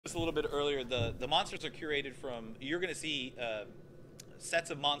Just a little bit earlier, the monsters are curated from. You're going to see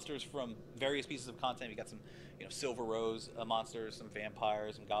sets of monsters from various pieces of content. You got some, Silver Rose monsters, some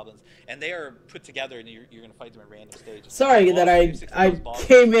vampires, some goblins, and they are put together, and you're going to fight them in random stages. Sorry that I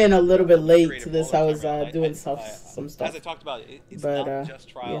came in a little bit late to this. I was doing some stuff. As I talked about, it's not just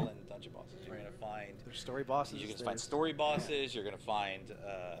trial and dungeon bosses. You're going to find story bosses. You're going to find story bosses. You're going to find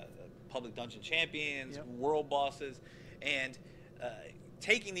public dungeon champions, world bosses, and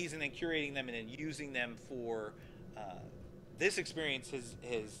taking these and then curating them and then using them for this experience.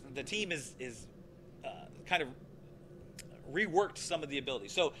 The team is kind of reworked some of the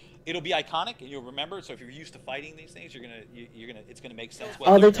abilities, so it'll be iconic and you'll remember. So if you're used to fighting these things, it's gonna make sense.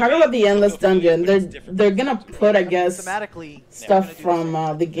 Oh, they're talking about the endless dungeon. They're gonna put, I guess, thematically stuff from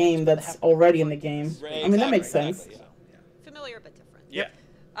the game that's already in the game. I mean, that makes sense. Familiar but different. Yeah.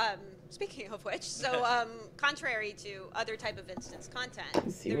 Speaking of which, so contrary to other type of instance content,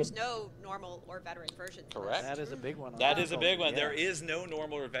 there's no normal or veteran version. Correct. That is a big one. That is a big one. Yeah. There is no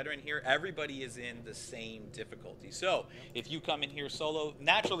normal or veteran here. Everybody is in the same difficulty. So if you come in here solo,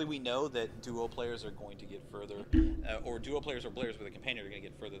 naturally we know that duo players are going to get further, or duo players or players with a companion are going to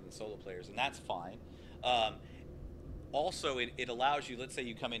get further than solo players, and that's fine. Also, it allows you, let's say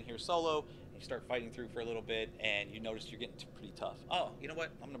you come in here solo, you start fighting through for a little bit, and you notice you're getting pretty tough. Oh, you know what?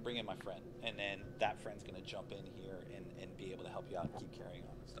 I'm going to bring in my friend, and then that friend's going to jump in here and be able to help you out and keep carrying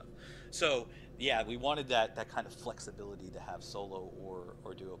on and stuff. So, yeah, we wanted that kind of flexibility to have solo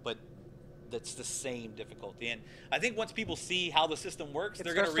or duo, but that's the same difficulty. And I think once people see how the system works,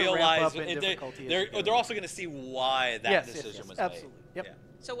 they're going to realize they're also going to see why that decision was made. Yep. Yeah.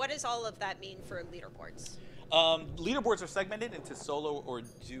 So what does all of that mean for leaderboards? Leaderboards are segmented into solo or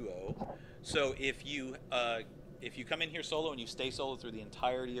duo. So if you come in here solo and you stay solo through the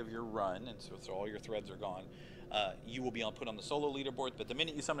entirety of your run, and so all your threads are gone, you will be put on the solo leaderboard. But the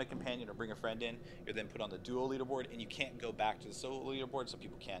minute you summon a companion or bring a friend in, you're then put on the duo leaderboard, and you can't go back to the solo leaderboard, so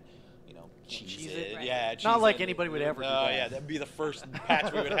people can't, cheese it. Right? Yeah, cheese not like anybody would ever do that. Yeah, that'd be the first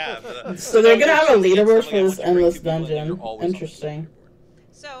patch we would have. So they're gonna have a leaderboard for this endless dungeon. Interesting.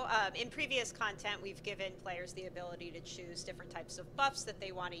 So in previous content, we've given players the ability to choose different types of buffs that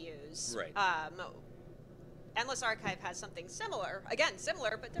they want to use. Right. Endless Archive has something similar. Again,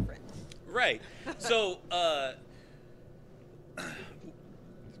 similar but different. Right. So,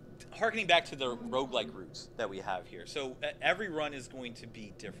 harkening back to the roguelike roots that we have here. So every run is going to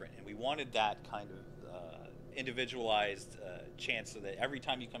be different, and we wanted that kind of individualized chance so that every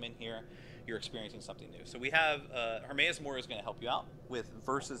time you come in here, you're experiencing something new. So we have Hermaeus Mora is going to help you out with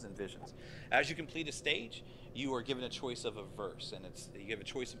verses and visions. As you complete a stage, you are given a choice of a verse, and you give a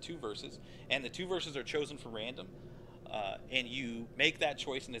choice of 2 verses, and the 2 verses are chosen for random, and you make that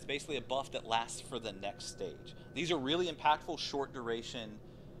choice, and it's basically a buff that lasts for the next stage. These are really impactful, short duration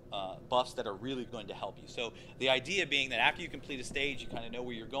buffs that are really going to help you. So the idea being that after you complete a stage, you kind of know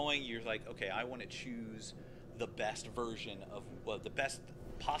where you're going. You're like, okay, I want to choose the best version of the best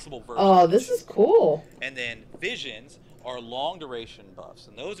possible version. Oh, this is cool. And then visions are long duration buffs,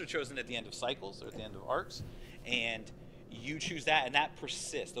 and those are chosen at the end of cycles or at the end of arcs, and you choose that, and that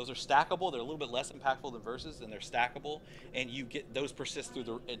persists. Those are stackable. They're a little bit less impactful than verses, and they're stackable, and you get those persist through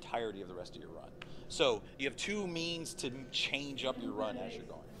the entirety of the rest of your run. So you have 2 means to change up your run as you're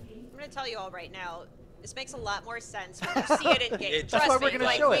going. I'm going to tell you all right now, this makes a lot more sense when you see it in game. That's why we're going to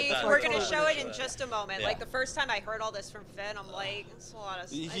show it. We're going to show it in just a moment. Yeah. Like the first time I heard all this from Finn, I'm like, it's a lot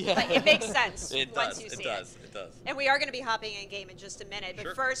of like, it makes sense once you see it. It does. And we are going to be hopping in game in just a minute.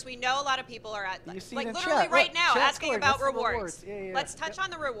 But first, we know a lot of people are at, like literally chat. right now, asking about rewards. Let's touch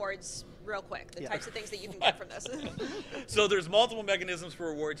on the rewards real quick, the types of things that you can get from this. So there's multiple mechanisms for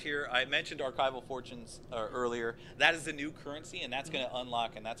rewards here. I mentioned Archival Fortunes earlier. That is the new currency, and that's going to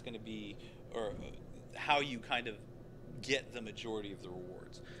unlock, and that's going to be how you kind of get the majority of the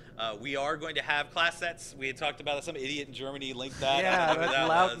rewards. We are going to have class sets. We had talked about it. Some idiot in Germany linked that. Yeah, that's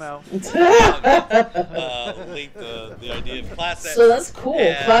loudmouth. Linked the idea of class sets. So that's cool.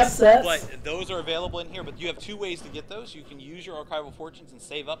 Class sets. But those are available in here. But you have 2 ways to get those. You can use your Archival Fortunes and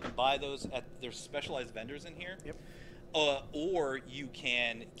save up and buy those at their specialized vendors in here. Yep. Or you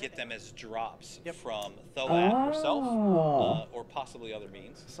can get them as drops from Thoat herself, or possibly other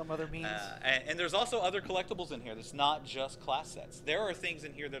means. Some other means. And there's also other collectibles in here. That's not just class sets. There are things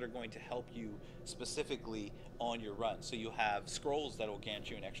in here that are going to help you specifically on your run. So you have scrolls that will grant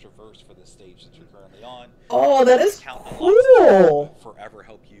you an extra verse for the stage that you're currently on. Oh, that is cool. Forever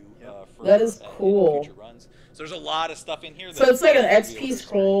help you for that is cool. future runs. So there's a lot of stuff in here. So it's like an XP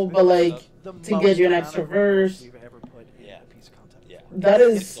scroll, but like to get you an extra verse. Yeah. That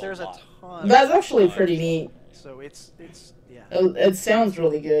is. There's a ton. That's actually pretty neat. So it's yeah. It sounds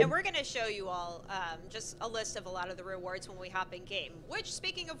really good. And we're going to show you all just a list of a lot of the rewards when we hop in game. Which,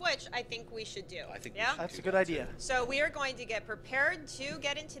 speaking of which, I think we should do. I think that's a good idea. So we are going to get prepared to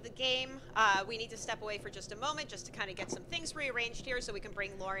get into the game. We need to step away for just a moment just to kind of get some things rearranged here so we can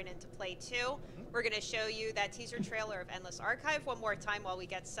bring Lauren into play too. We're going to show you that teaser trailer of Endless Archive one more time while we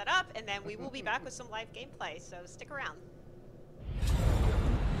get set up, and then we will be back with some live gameplay. So stick around.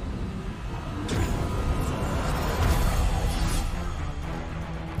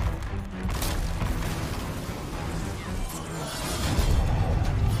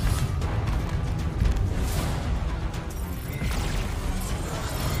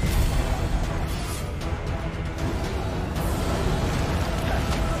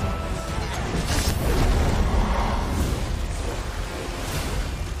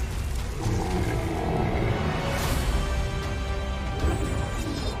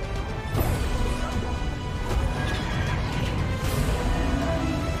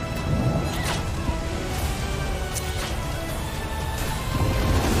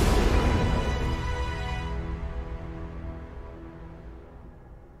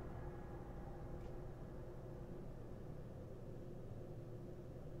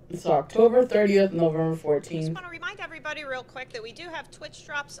 It's October 30th, November 14th. I just want to remind everybody real quick that we do have Twitch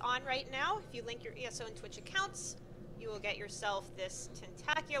drops on right now. If you link your ESO and Twitch accounts, you will get yourself this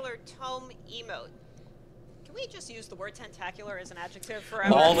tentacular tome emote. Can we just use the word tentacular as an adjective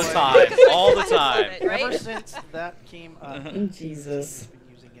forever? All the time. All the time. Right? Ever since that came up, Jesus. we've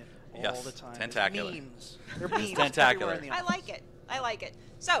been using it all the time. Tentacular. Memes. They're memes Tentacular. everywhere in the I like it. I like it.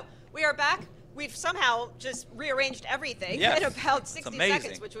 So, we are back. We've somehow just rearranged everything in about 60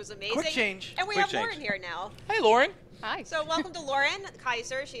 seconds, which was amazing. Quick change. And we have Lauren here now. Hey, Lauren. Hi. So welcome to Lauren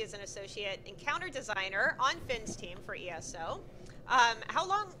Kaiser. She is an associate encounter designer on Finn's team for ESO. How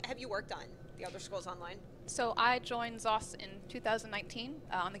long have you worked on The Elder Scrolls Online? So I joined ZOS in 2019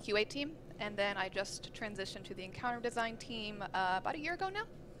 on the QA team, and then I just transitioned to the encounter design team about a year ago now.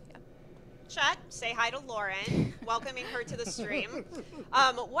 Chat, say hi to Lauren, welcoming her to the stream.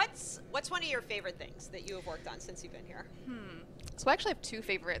 What's one of your favorite things that you have worked on since you've been here? So I actually have two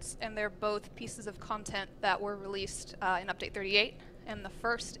favorites, and they're both pieces of content that were released in Update 38. And the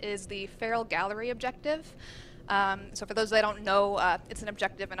first is the Feral Gallery objective. So for those that don't know, it's an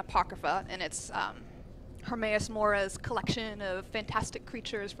objective in Apocrypha, and it's Hermaeus Mora's collection of fantastic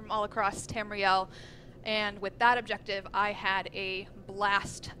creatures from all across Tamriel. And with that objective, I had a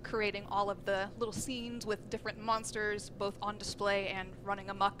blast creating all of the little scenes with different monsters, both on display and running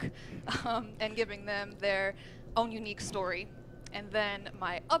amok, and giving them their own unique story. And then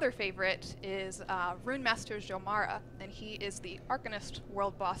my other favorite is Rune Master Jomara, and he is the Arcanist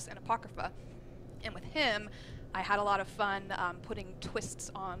world boss in Apocrypha. And with him, I had a lot of fun putting twists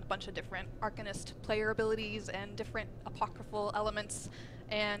on a bunch of different Arcanist player abilities and different apocryphal elements,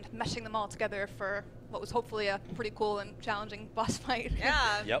 and meshing them all together for what was hopefully a pretty cool and challenging boss fight.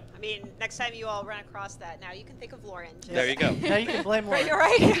 Yeah. Yep. I mean, next time you all run across that, now you can think of Lauren. There you go. Now you can blame Lauren.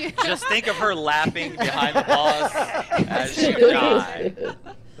 Right. Just think of her laughing behind the boss as she died.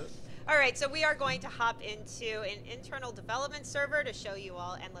 All right, so we are going to hop into an internal development server to show you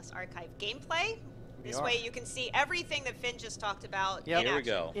all Endless Archive gameplay. This way you can see everything that Finn just talked about in action. Here we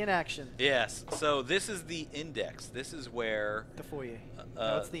go. In action. Yes. So this is the index. This is where... The foyer.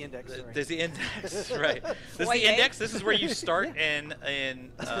 No, it's the index. Sorry. There's the index, right. This is the index. This is where you start in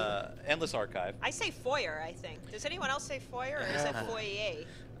Endless Archive. I say foyer, I think. Does anyone else say foyer, or is it foyer?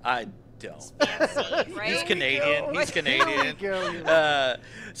 I don't. Fancy, right? He's Canadian. He's Canadian.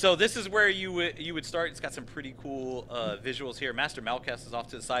 So this is where you would start. It's got some pretty cool visuals here. Master Malcast is off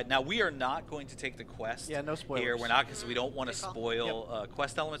to the side. Now we are not going to take the quest. Yeah, no spoilers. Here we're not, because we don't want to spoil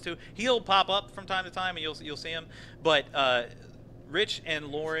quest elements too. He'll pop up from time to time, and you'll see him. But Rich and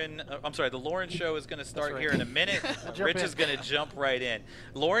Lauren, I'm sorry, the Lauren show is going to start here in a minute. Rich is going to jump right in.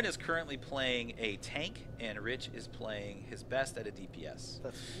 Lauren is currently playing a tank, and Rich is playing his best at a DPS.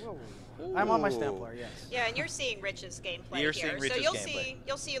 I'm on my Stamplar, yes. Yeah, and you're seeing Rich's gameplay You're here. seeing Rich's gameplay.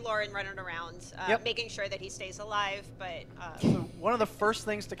 You'll see Lauren running around, making sure that he stays alive. But so one of the first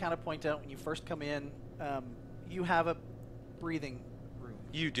things to kind of point out when you first come in, you have a breathing room.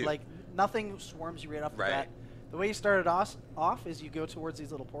 You do. Like, nothing swarms you right off the bat. The way you started off is you go towards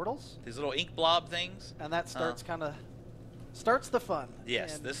these little portals. These little ink blob things. And that starts starts the fun.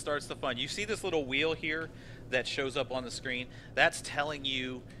 Yes, this starts the fun. You see this little wheel here that shows up on the screen? That's telling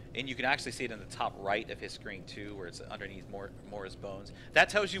you, and you can actually see it in the top right of his screen too, where it's underneath Mora's bones. That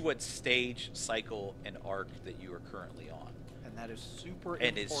tells you what stage, cycle, and arc that you are currently on. And that is super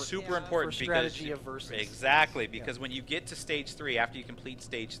and important. it's super important for strategy of versus. Exactly, because when you get to stage 3, after you complete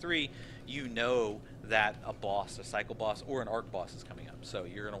stage 3, you know that a boss, a cycle boss, or an arc boss is coming up. So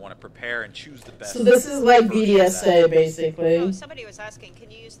you're going to want to prepare and choose the best. So this is like BDSA, basically. Oh, somebody was asking,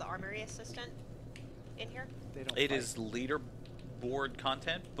 can you use the armory assistant in here? It is leaderboard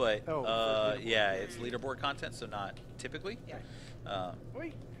content, but yeah, it's leaderboard content, so not typically. Yeah.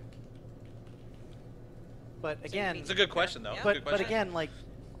 Wait. But again, it's a good question though. Yeah. But again, like,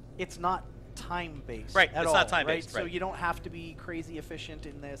 it's not time based. Right. At it's all, not time based. Right? So you don't have to be crazy efficient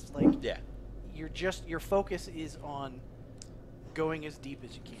in this. Like, yeah. Your focus is on going as deep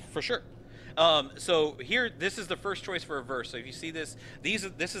as you can. For sure. So here, this is the first choice for a verse. So if you see this,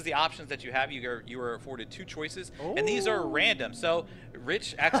 this is the options that you have. You are afforded 2 choices, and these are random. So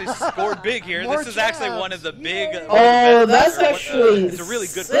Rich actually scored big here. This is actually one of the big. Oh, that's actually it's a really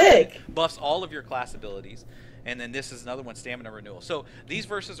good sick. verse. Buffs all of your class abilities. And then this is another one, stamina renewal. So these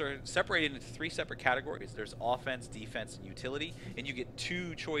verses are separated into 3 separate categories. There's offense, defense, and utility, and you get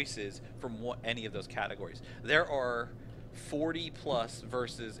 2 choices from any of those categories. There are 40 plus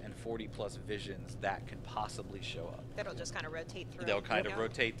verses and 40 plus visions that can possibly show up. That'll just kind of rotate through. They'll kind of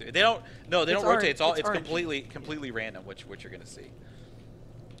rotate through. They don't. No, they don't rotate. It's completely random, which you're going to see.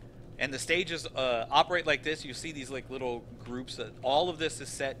 And the stages operate like this. You see these like little groups. All of this is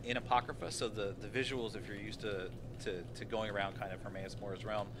set in Apocrypha, so the visuals, if you're used to going around kind of Hermaeus Mora's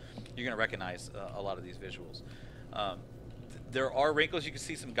realm, you're going to recognize a lot of these visuals. There are wrinkles. You can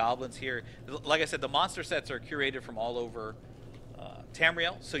see some goblins here. Like I said, the monster sets are curated from all over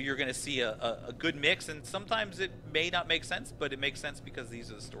Tamriel, so you're going to see a good mix. And sometimes it may not make sense, but it makes sense because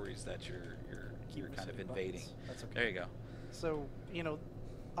these are the stories that you're kind of invading. That's okay. There you go. So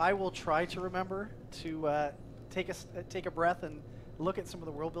I will try to remember to take a breath and look at some of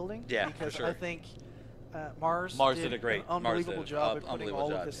the world building. Yeah, because for sure. I think Mars did a great, an unbelievable job at putting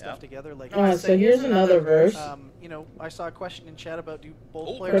all of this stuff together. Like, so here's another verse. I saw a question in chat about do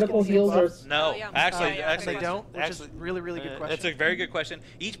both players critical get the heals buffs? No, actually, they don't. Which is really good question. That's a very good question.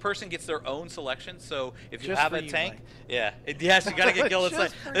 Each person gets their own selection. So if you Just have for a you, tank, Mike. yes, you gotta get Gillis.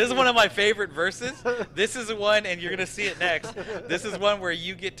 Just for This is you. one of my favorite verses. This is one, and you're gonna see it next. This is one where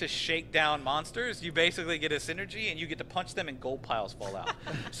you get to shake down monsters. You basically get a synergy, and you get to punch them, and gold piles fall out.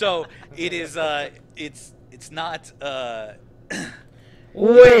 So it is. It's not.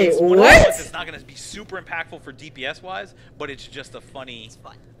 Wait, it's one of what? those ones that's not going to be super impactful for DPS wise, but it's just a funny. It's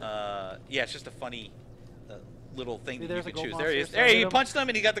fun. Yeah, it's just a funny little thing that you there's a can gold choose. monster, There he is. so There hit you him. punched him,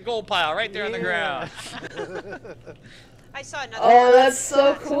 and he got the gold pile right there on the ground. I saw another. Oh, that's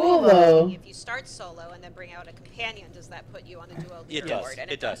so cool, though. If you start solo and then bring out a companion, does that put you on the duo It leaderboard? does. And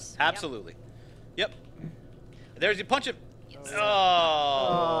It does. Yep. Absolutely. Yep. There's you punch him. Yes. Oh.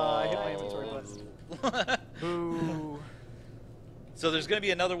 I hit my inventory once. Boo. So there's going to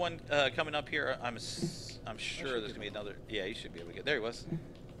be another one coming up here. I'm sure there's going to be another. Yeah, you should be able to get. There he was. Yeah,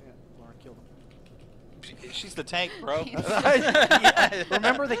 Lauren killed him. She's the tank, bro. Yeah,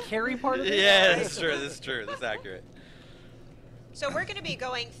 remember the carry part of it? Yeah, that's true. That's true. That's accurate. So we're going to be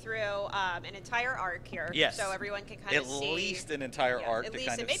going through an entire arc here, Yes. so everyone can kind of see. At least an entire arc at to least,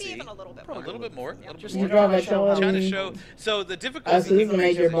 kind and of maybe see. even a little bit A more. little bit more. Yeah. A little Just bit more. draw that Trying to showing. show. So the difficulty So this is a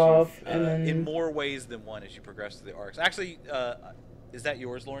major increases buff, and then in more ways than one as you progress through the arcs. Actually, is that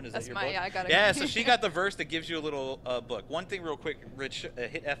yours, Lauren? Is That's that your my- book? yeah, I got it. Yeah, so she got the verse that gives you a little book. One thing real quick, Rich,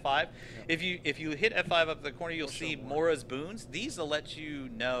 hit F5. If you hit F5 up in the corner, you'll see Mora's boons. These will let you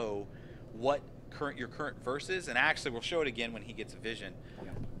know what your current verse is, and actually we'll show it again when he gets a vision.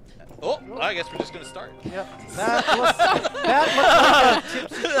 Oh, I guess we're just going to start. Yep. That looks like a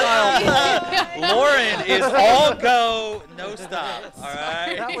tipsy trial. Lauren is all go, no stop. All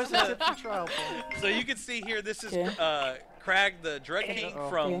right. That was a tipsy trial. Paul. So you can see here, this is Okay. Crag the Drug King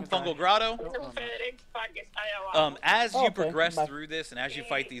from Okay. Fungal Grotto. As you Okay, progress bye. through this, and as you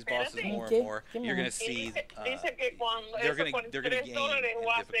fight these bosses more Okay, and more, give me you're one. going to see they're going to gain in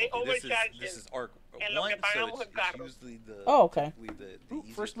difficulty. This is arc 1, so it's usually the Oh, okay. the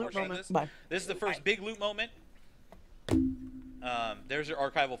easiest first loot portion of moment. this. Bye. This is the first big loot moment. There's your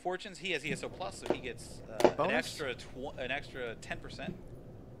archival fortunes. He has ESO plus, so he gets an Bonus? extra 10%.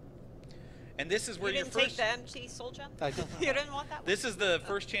 And this is where You your didn't take first. the MT Soul Gem? I did. You didn't want that one? This is the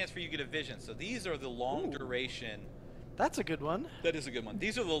first chance for you to get a vision. So these are the long duration. That's a good one. That is a good one.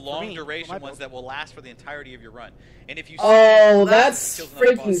 These are the long me, duration for my ones build. that will last for the entirety of your run. And if you Oh, that's kills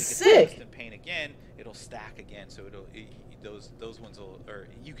another boss, freaking it gets sick. instant pain again, it'll stack again. So those ones will, or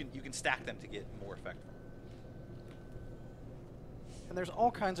you can stack them to get more effective. And there's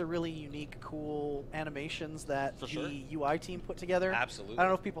all kinds of really unique, cool animations that For the sure. UI team put together. Absolutely. I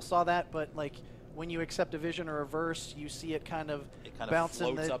don't know if people saw that, but like when you accept a vision or a verse, you see it kind of bounce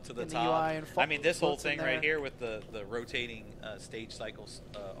floats in up to the the top. UI and I mean, this whole thing right here with the rotating stage cycles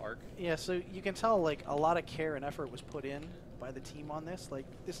arc. Yeah, so you can tell like a lot of care and effort was put in by the team on this. Like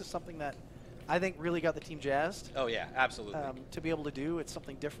this is something that I think really got the team jazzed. Oh yeah, absolutely. To be able to do, it's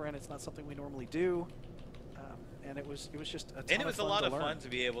something different. It's not something we normally do. And it was just a ton and it was of a fun lot of learn. fun to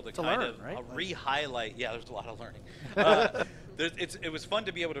be able to To kind learn, of right? re-highlight. Yeah, there's a lot of learning. It was fun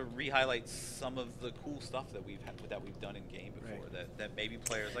to be able to re-highlight some of the cool stuff that we've done in game before. That maybe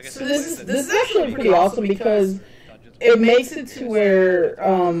players like I said. This is actually pretty awesome because it makes it to where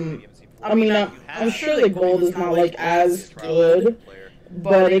I mean I'm sure the gold is not like as good,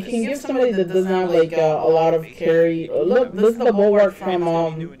 but it can give somebody that doesn't have like a lot of carry. Look, this is the bulwark from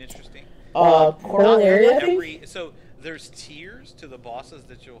Coral Area, I think. So there's tiers to the bosses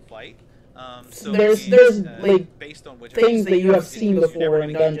that you'll fight. So there's like based on which things that you have seen before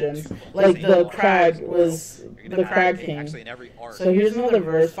in dungeons, like the Crag was the Crag King. Actually, in every arc. So here's another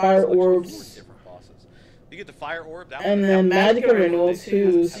verse: fire orbs, different bosses. You get the fire orb, and then magic renewal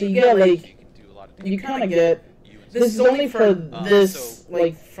too. So you get like you kind of get. This is only for this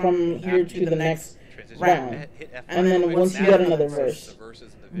like from here to the next round, and then once you get another verse.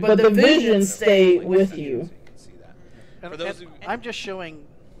 But the visions stay with you. And I'm just showing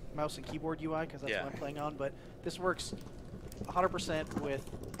mouse and keyboard UI because that's what I'm playing on, but this works 100% with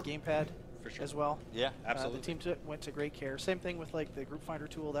gamepad as well. Yeah, absolutely. The team went to great care. Same thing with like the group finder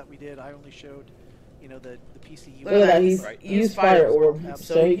tool that we did. I only showed, you know, the PC UI. Look at that, he's used fire orb,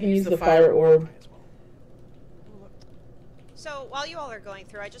 so he can use the fire orb. So while you all are going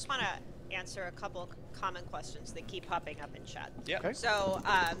through, I just want to answer a couple common questions that keep popping up in chat. Yeah. Okay. So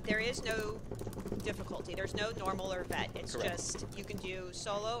there is no difficulty. There's no normal or vet. It's Correct. just you can do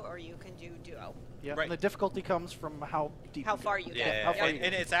solo or you can do duo. Yeah. Right. And the difficulty comes from how deep. How far you get. How far you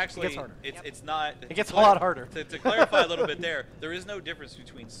and get. it's actually It gets harder. it's not. It gets a lot harder. To clarify a little bit there is no difference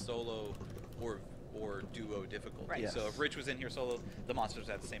between solo or duo difficulty. Right. Yes. So if Rich was in here solo, the monsters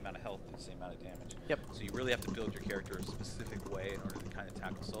have the same amount of health and the same amount of damage. Yep. So you really have to build your character a specific way in order to kind of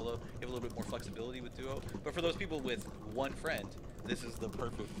tackle solo. You have a little bit more flexibility with duo. But for those people with one friend, this is the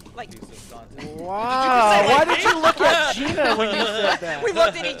perfect piece of content. Wow! Why did you look at Gina when you said that? We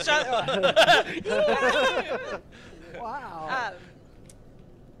looked at each other. Wow.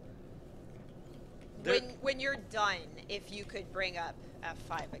 When you're done, if you could bring up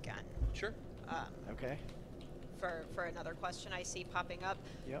F5 again. Sure. Okay. For another question I see popping up.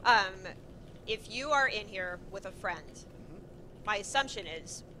 Yep. If you are in here with a friend, my assumption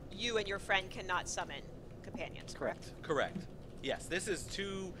is you and your friend cannot summon companions, correct? Correct. Yes, this is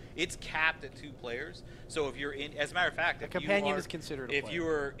it's capped at 2 players. So if you're in, as a matter of fact, a companion is considered a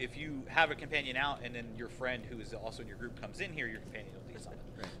player. If you have a companion out and then your friend who is also in your group comes in here, your companion will be summoned.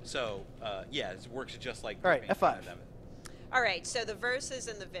 Right. So yeah, it works just like. All right, F5. All right, so the verses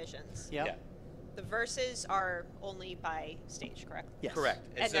and the visions. Yep. Yeah. The verses are only by stage, correct? Yes. Correct.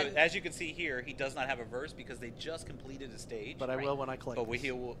 And And so then- as you can see here, he does not have a verse because they just completed a stage. But I will when I collect. But this.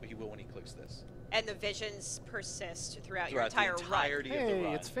 he will when he clicks this. And the visions persist throughout your Throughout entire the entirety of the Hey,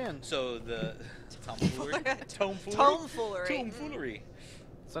 run. it's Finn. So the tomfoolery. Tomfoolery. Tomfoolery.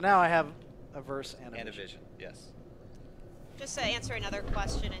 So now I have a verse and a And a vision. vision. Yes. Just to answer another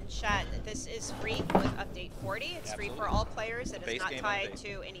question in chat, this is free with Update 40. It's free for Absolutely. all players. It is Base not game tied update.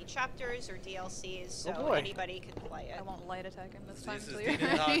 to any chapters or DLCs, so boy. anybody can play it. I won't light attack him this time. This is so the, you're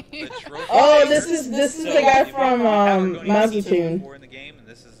ready. trophy. Oh, this is the So guy if you from haven't gone Monkey into it Tune, before in the game, and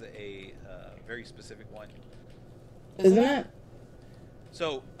this is a very specific one. isn't it?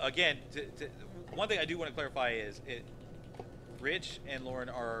 So again, one thing I do want to clarify is Rich and Lauren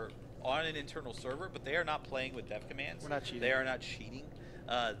are on an internal server, but they are not playing with dev commands. We're not cheating. They are not cheating.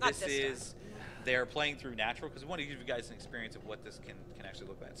 They're playing through natural because we want to give you guys an experience of what this can actually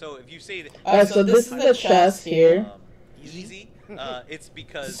look like. So if you say that, So this is the chest here. easy, it's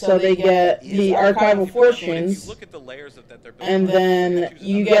because So they get the archival if fortunes, you look at the layers that they're building, and then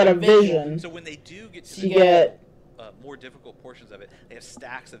you get a vision. So when they do get to So you get more difficult portions of it, they have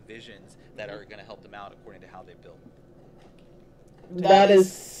stacks of visions that are going to help them out according to how they build. that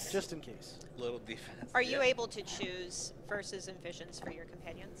is Just in case. Little defense. Are you able to choose verses and visions for your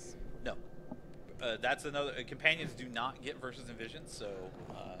companions? No. That's another. Companions do not get verses and visions, so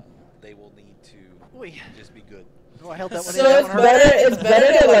they will need to just be good. Oh, I held that one So in. it's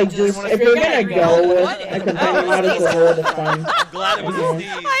better to like just if you're gonna go with a companion, might as well roll the fun. I'm glad it was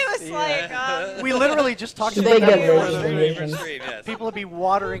Steve. I was like, We literally just talked So about they that get before versus the and stream. visions. Yes. People would be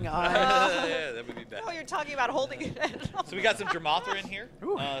watering eyes. Yeah, that would be bad. oh, you're talking about holding it in. So we got some Dramathra in here.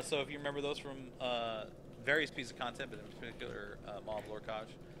 Ooh. So if you remember those from various pieces of content, but in particular Mob Lorcage.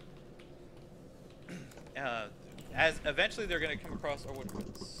 as eventually they're going to come across. Or what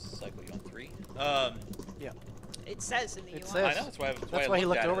cycle you on 3? Yeah. It says in the UI. Says. I know. That's why he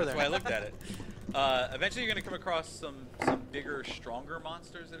looked over there. That's why I looked at it. Eventually, you're going to come across some bigger, stronger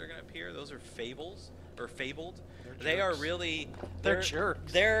monsters that are going to appear. Those are fables or fabled. They are really they're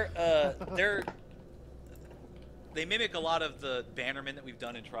jerks. They mimic a lot of the bannermen that we've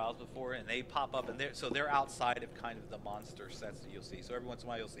done in Trials before, and they pop up, and they're outside of kind of the monster sets that you'll see. So every once in a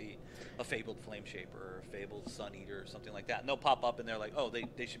while, you'll see a fabled flame shaper or a fabled sun eater or something like that, and they'll pop up, and they're like, oh,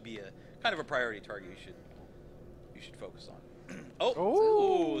 they should be a kind of a priority target. You should focus on.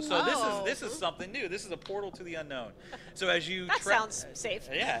 So this is something new. This is a portal to the unknown. So as you that sounds safe.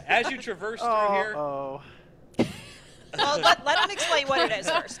 Yeah, as you traverse through here. Well, let him explain what it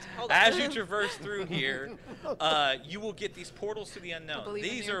is first. Hold on. As you traverse through here, you will get these portals to the unknown.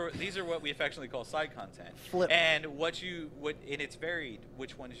 These are what we affectionately call side content. And and it's varied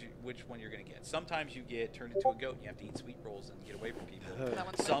which one you're going to get. Sometimes you get turned into a goat and you have to eat sweet rolls and get away from people.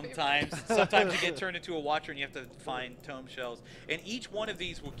 Sometimes you get turned into a watcher and you have to find tome shells. And each one of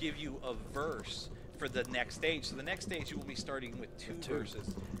these will give you a verse for the next stage. So the next stage you will be starting with 2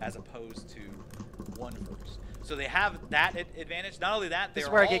 verses as opposed to 1 verse. So they have that advantage. Not only that, this is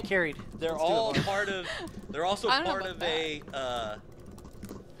where I get carried. They're all part of. They're also part of a.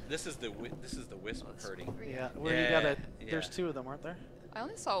 This is the wisp herding. Yeah, where you gotta. There's 2 of them, aren't there? I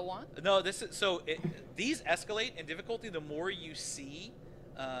only saw 1. No, this is these escalate in difficulty. The more you see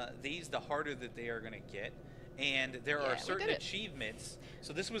these, the harder that they are going to get. And there are certain achievements.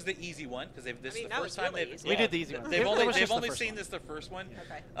 So this was the easy one because this is the first time we did the easy one. They've only seen this the first one.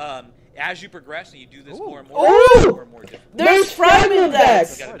 Okay. As you progress and you do this more and more, more difficult. There's fragment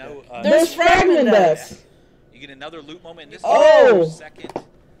decks. There's fragment decks. You get another loot moment. And this is second.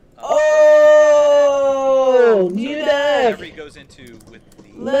 New deck. Whatever he goes into with the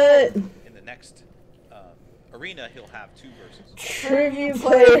in the next arena, he'll have 2 verses. Trivia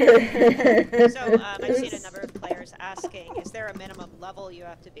player. So I've seen a number of players asking, is there a minimum level you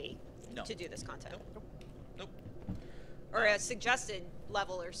have to be to do this content? Nope. Or a suggested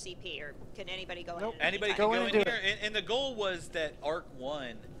level or CP, or can anybody go in? Nope. Anybody can go in here. And the goal was that Arc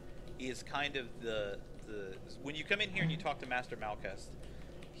 1 is kind of the when you come in here and you talk to Master Malkest,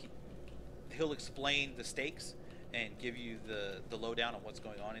 he'll explain the stakes and give you the lowdown on what's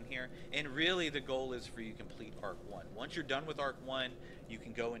going on in here. And really the goal is for you to complete Arc 1. Once you're done with Arc 1, you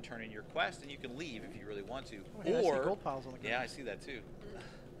can go and turn in your quest and you can leave if you really want to. I see gold piles on the ground. Yeah, I see that too.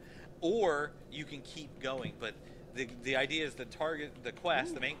 Or you can keep going, but the idea is the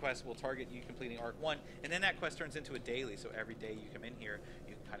quest, the main quest will target you completing Arc 1, and then that quest turns into a daily, so every day you come in here,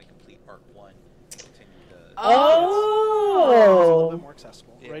 you can kind of complete Arc 1 and continue the... It's a little bit more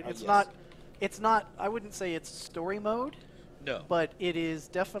accessible, right? It's not, I wouldn't say it's story mode. No. But it is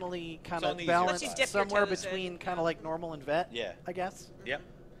definitely kind of balanced somewhere between kind of like normal and vet, I guess. Yep.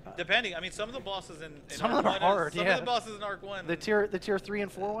 Depending, I mean, some of the bosses in some of them are hard. Some of the bosses in Arc 1. The tier 3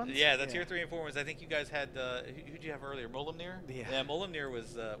 and 4 ones. Yeah, the tier 3 and 4 ones. I think you guys had who did you have earlier? Molimnir. Yeah, Molimnir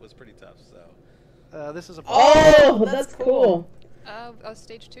was pretty tough. So. This is a. Oh, that's cool.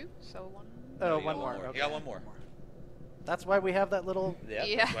 Stage 2, so 1. Oh, one more. You got one more. That's why we have that little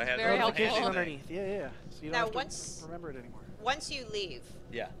very notification underneath. Yeah. So you don't have to remember it anymore. Once you leave,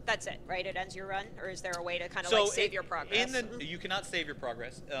 that's it, right? It ends your run, or is there a way to kind of save your progress? You cannot save your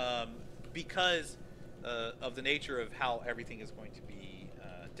progress because of the nature of how everything is going to be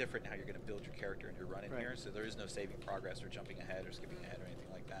different, and how you're going to build your character and your run in here. So there is no saving progress or jumping ahead or skipping ahead or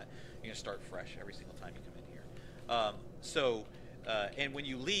anything like that. You're going to start fresh every single time you come in here. And when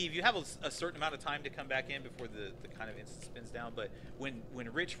you leave, you have a certain amount of time to come back in before the kind of instance spins down. But when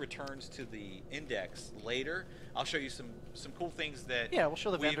Rich returns to the index later, I'll show you some cool things that we'll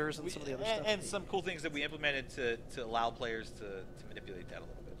show the vendors and some of the other stuff, and some cool things that we implemented to allow players to manipulate that a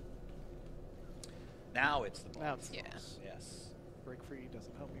little bit. Now it's the boss. Now it's the boss. Yes. Break free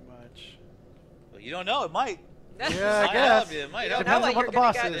doesn't help me much. Well, you don't know. It might. Yeah, I guess. It might help. Depends on what the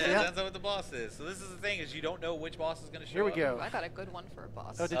boss is. Depends on what the boss is. So this is the thing: is you don't know which boss is going to show up. Here we go. I got a good one for a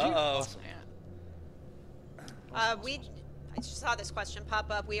boss. Oh, did you? Awesome. Yeah. I just saw this question pop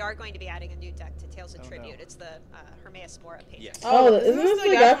up. We are going to be adding a new deck to Tales of Tribute. It's the Hermaeus Mora page. Yes. Oh, isn't this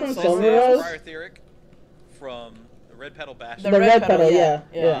the guy from Silver Friar Theric from the Red Petal Bastion. The Red Petal, yeah.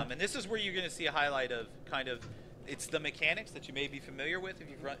 And this is where you're going to see a highlight of kind of. It's the mechanics that you may be familiar with if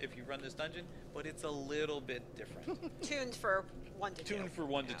you run this dungeon, but it's a little bit different. Tuned for 1 to 2. Tuned for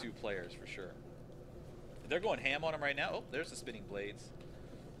 1 to 2 players for sure. They're going ham on them right now. Oh, there's the spinning blades.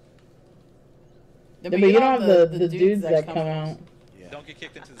 Yeah, but you don't have the dudes that come out. Yeah. Don't get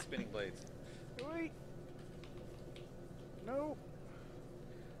kicked into the spinning blades. Wait. No.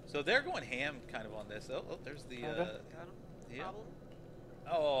 So they're going ham kind of on this. Oh, there's the Got him. yeah. Problem.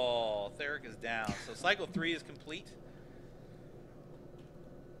 Oh, Theric is down. So cycle 3 is complete.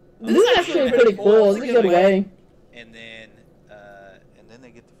 This is actually pretty cool. It's a good way. And then they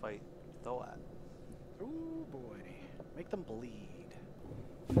get to fight Thoat. Ooh boy, make them bleed.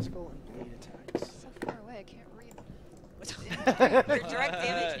 Physical and bleed attacks. So far away, I can't read. Your direct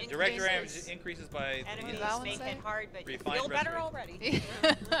damage increases. Direct damage increases by Enemies Balance make save? it hard, but you Refined feel better restoration.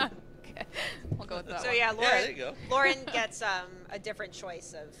 already. Okay, we'll go with that So one. yeah, Lauren, there you go. Lauren gets a different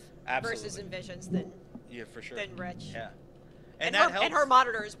choice of versus Absolutely. Envisions than Yeah, for sure. Rich. Yeah. And, that her, helps. and her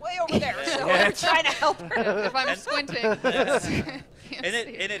monitor is way over there, Yeah. so we're trying to help her. If I'm And- squinting, Yeah. can't and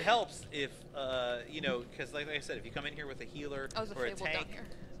see. it helps if you know, because like I said, if you come in here with a healer Oh, there's a or a Fable down tank,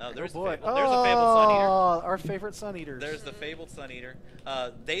 here. there's boy. a fabled Sun Eater. Our favorite Sun Eaters. There's the fabled Sun Eater.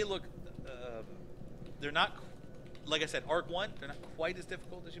 They look, they're not, like I said, Arc 1. They're not quite as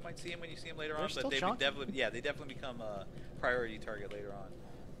difficult as you might see them when you see them later They're on, still but they chunky. definitely, yeah, they definitely become a priority target later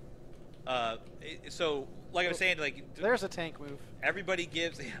on. So, like I was saying, like There's a tank move. everybody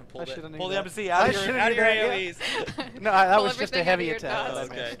gives. Yeah, pull I the, should've knew pull the that. embassy I out of your, should've out of knew your that, AoEs. No, that Pull was just a everything heavy out of your attack. dots.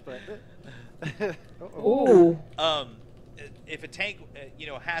 that I missed, Okay. but Ooh. If a tank, you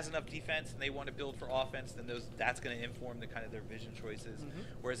know, has enough defense and they want to build for offense, then that's going to inform the kind of their vision choices.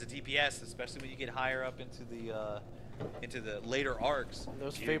 Whereas a DPS, especially when you get higher up into the later arcs,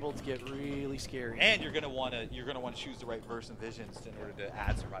 those fabled get really scary. and you're going to want to choose the right verse and visions in order to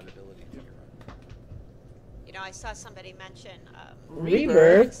add survivability to your run. You know, I saw somebody mention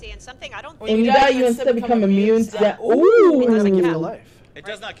Rebirth. seeing something. I don't When think you die, you instead become immune to that. Ooh. It doesn't Gift count. of life. It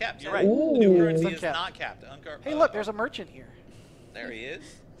does not cap. You're right. Ooh. The new currency It's is uncapped. not capped. Hey, look, there's a merchant here. There he is.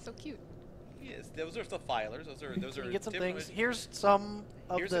 So cute. He is. Those are the filers. Those are. You get some different- things. Here's some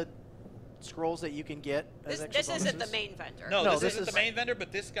of Here's the scrolls that you can get as This extra isn't the bonuses. main vendor. No, No, this this isn't is- the main vendor,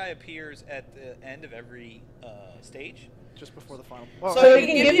 but this guy appears at the end of every stage. Just before the final. So he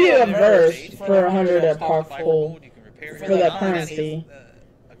can give you a verse for 100 at Cost par the full you can repair for it. that Not only has currency.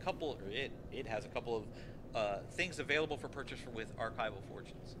 a couple, or it has a couple of things available for purchase with archival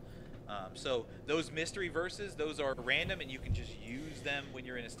fortunes. So those mystery verses, those are random, and you can just use them when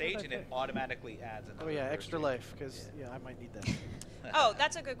you're in a stage, and it automatically adds another. Oh yeah, verse extra to it. life, because yeah, I might need that. Oh,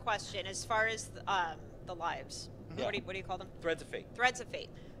 that's a good question. As far as the lives, Yeah. what do you call them? Threads of Fate. Threads of Fate.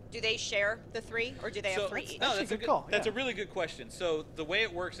 Do they share the 3, or do they have 3 each? No, That's a that's a good good call, That's yeah. a really good question. So the way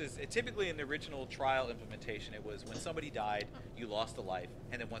it works is, typically in the original trial implementation, it was when somebody died, you lost a life,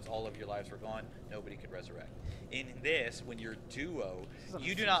 and then once all of your lives were gone, nobody could resurrect. In this, when you're duo,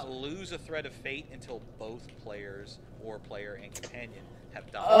 you do not lose a thread of fate until both players, or player and companion,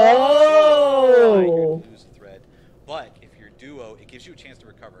 have died. Oh. You lose a thread. But if you're duo, it gives you a chance to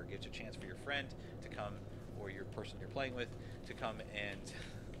recover. It gives you a chance for your friend to come, or your person you're playing with, to come and...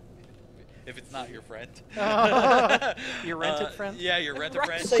 if it's not your friend. Your rented friend? Yeah, your rented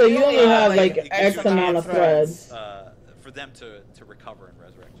friend. So you only have like it gives X you a amount of chance, threads. for them to recover and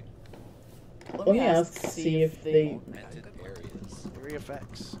resurrect you. Let me ask to see if they. Augmented areas. Area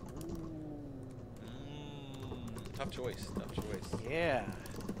effects. Tough choice. Tough choice. Yeah.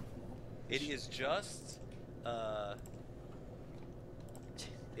 It is just.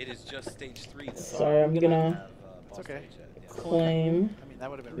 It is just stage 3 though. Sorry, I'm gonna Have, boss It's okay. stage yet, yeah. claim I mean, that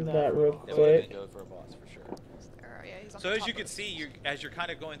would have been really that real It would have quick. been good for a boss for sure. There, yeah, he's on So the as top you of can the see, as you're kind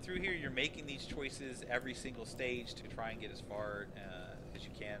of going through here, you're making these choices every single stage to try and get as far as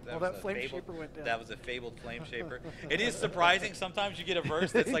you can. Well, was that a flame fabled- shaper went down. That was a fabled flame shaper. It is surprising sometimes you get a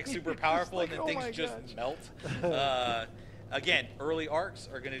verse that's like super powerful like, and oh then my things just gosh. melt. Again, early arcs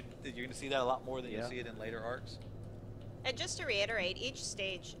you're gonna see that a lot more than you'll Yeah. see it in later arcs. And just to reiterate, each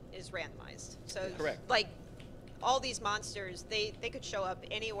stage is randomized. So, Correct. like, all these monsters, they could show up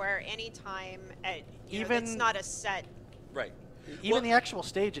anywhere, anytime. Even it's not a set. Right. Even Well- the actual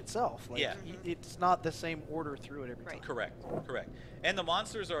stage itself. Like, Yeah. It's not the same order through it every Right. time. Correct. And the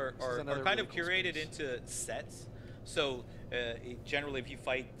monsters are another kind really of cool curated space. into sets. So generally, if you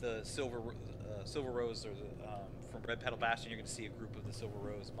fight the Silver Rose or from Red Petal Bastion, you're going to see a group of the Silver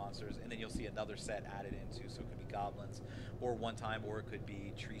Rose monsters, and then you'll see another set added into. So it could be goblins, or one time, or it could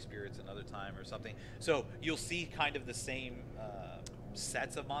be tree spirits another time, or something. So you'll see kind of the same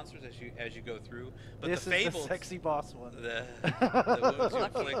sets of monsters as you go through. But This the is fables, the sexy boss one. the wounds you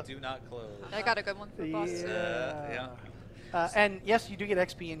inflict do not close. I got a good one for boss. Yeah. Yeah. And yes, you do get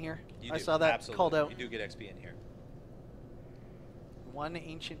XP in here. You I do, saw that absolutely. called out. You do get XP in here. One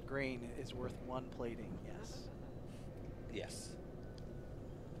ancient grain is worth 1 plating, yes. Yes.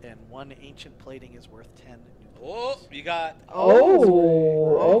 And 1 ancient plating is worth 10 new Oh, plates. you got.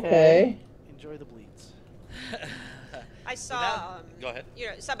 Oh, okay. Enjoy the bleeds. I saw, go ahead. You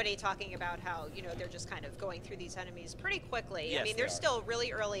know, somebody talking about how, you know, they're just kind of going through these enemies pretty quickly. Yes, I mean, they're still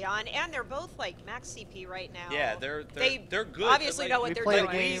really early on, and they're both like max CP right now. Yeah, they're good. Obviously like, know what they're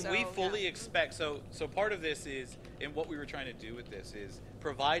doing. We fully expect. So part of this is, and what we were trying to do with this is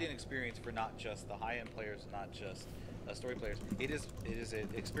provide an experience for not just the high-end players, not just story players. It is an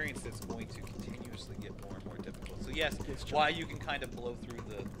experience that's going to continuously get more and more difficult. So yes, why you can kind of blow through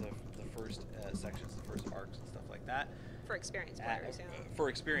the first sections, the first arcs and stuff like that. For experienced players, yeah. For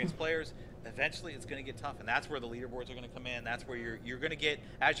experienced players, eventually it's going to get tough, and that's where the leaderboards are going to come in. That's where you're going to get,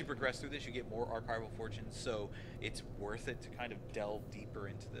 as you progress through this, you get more archival fortunes. So it's worth it to kind of delve deeper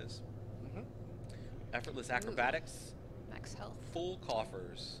into this. Effortless acrobatics. Max health. Full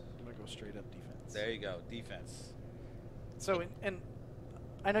coffers. I'm gonna go straight up defense. There you go, defense. So, and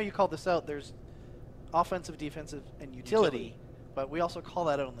I know you called this out. There's offensive, defensive, and utility. But we also call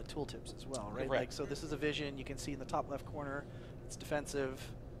that out on the tooltips as well, right? Correct. Like, so this is a vision. You can see in the top left corner, it's defensive.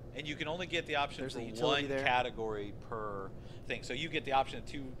 And you can only get the option There's for a utility one there. category per thing. So you get the option of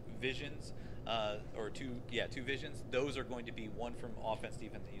 2 visions, or two visions. Those are going to be one from offense,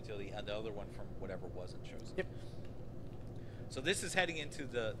 defense, and utility, and the other one from whatever wasn't chosen. Yep. So this is heading into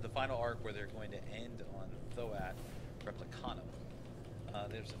the final arc where they're going to end on Thoat Replicanum.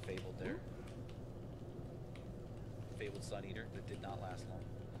 There's a Fabled there. Fabled Sun Eater that did not last long.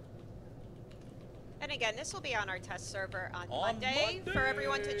 And again, this will be on our test server on Monday for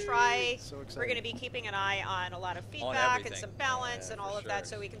everyone to try. So exciting. We're going to be keeping an eye on a lot of feedback and some balance and all of that,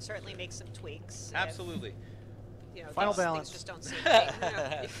 so we can certainly make some tweaks. Absolutely. If, you know, Final things balance. just don't seem right. You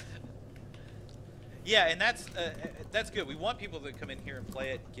know. Yeah, and that's good. We want people to come in here and play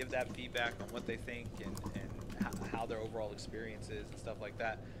it, give that feedback on what they think and how their overall experience is and stuff like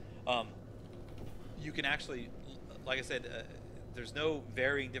that. You can actually, like I said, there's no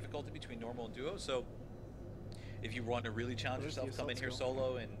varying difficulty between normal and duo. So if you want to really challenge yourself, come in here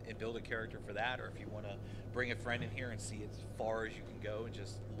solo and build a character for that. Or if you want to bring a friend in here and see as far as you can go and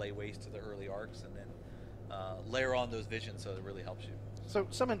just lay waste to the early arcs and then layer on those visions so it really helps you. So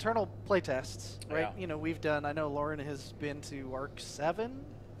some internal play tests, right? Yeah. You know, we've done, I know Lauren has been to Arc 7.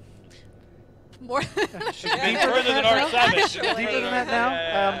 More. She's been further than Arc 7. Deeper than that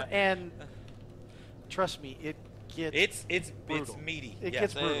now. And trust me, it gets it's brutal. It's meaty. It Yes,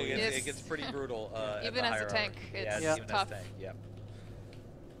 gets brutal. It gets pretty brutal. Even as a tank, it's even tough. as a tank. Yep.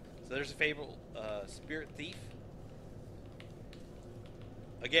 So there's a Fable Spirit Thief.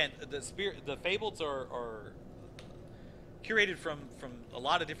 Again, the Fableds are curated from a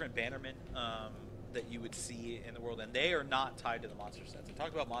lot of different bannermen that you would see in the world, and they are not tied to the monster sets. I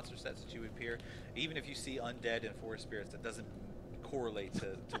talked about monster sets that you would appear. Even if you see undead and forest spirits, that doesn't correlate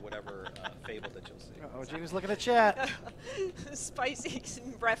to whatever fable that you'll see. Oh, Gina's looking at chat. Spicy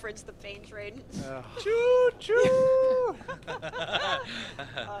reference the pain train. Choo choo.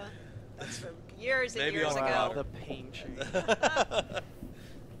 That's from years and Maybe years on ago. Wow, the pain train.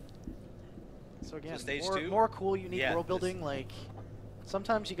 So again, So stage more, 2? more cool, unique Yeah, world building. Like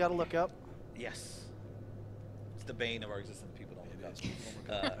sometimes you got to look up. Yes. It's the bane of our existence. People don't look up. Oh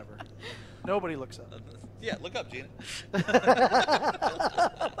my God, never. Nobody looks up. Yeah, look up, Gina.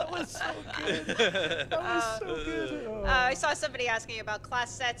 That was so good. That was so good. Oh. I saw somebody asking about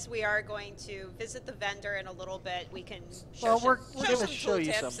class sets. We are going to visit the vendor in a a little bit. We can show Well, we're some gonna some show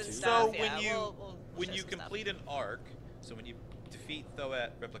you tooltips some and too. stuff. So Yeah, when we'll you show some complete an arc, so when you defeat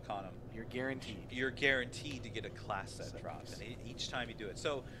Thoat Replicanum, You're guaranteed. you're guaranteed to get a class set drop, and each time you do it.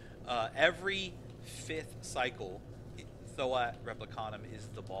 So every 5th cycle, Thoat Replicanum is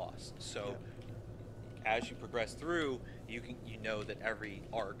the boss. So as you progress through, you know that every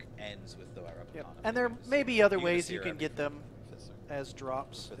arc ends with Thoat Replicanum. Yep. And there may be other ways you can get them Fifth circle. as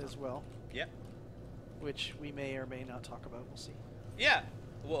drops as well, Yeah. which we may or may not talk about. We'll see. Yeah.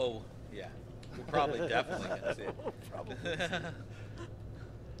 Whoa. Yeah. We're probably definitely gonna see it. Probably.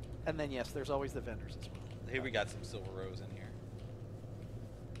 And then yes, there's always the vendors as well. Here we got some Silver Rose in here.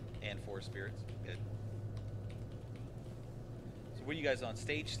 And 4 spirits. Good. So what are you guys on?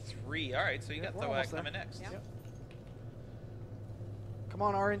 Stage 3. Alright, so you got We're Thoat almost there. coming next. Yep. Come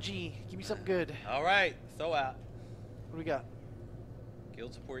on, RNG. Give me something good. Alright, Thoat. What do we got?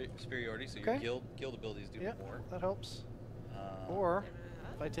 Guild superiority, so Okay. your guild abilities do Yep, more. that helps. Um, Or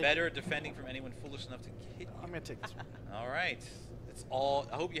if I take better at defending from anyone foolish enough to hit I'm you. gonna take this one. Alright. It's all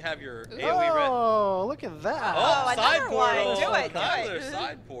I hope you have your AoE ready. Oh, look at that. Oh, side another one. portal. Do it, do Another it.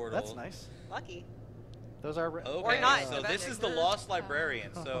 side portal. That's nice. Lucky. Those are Okay, not, so this depending. is the Lost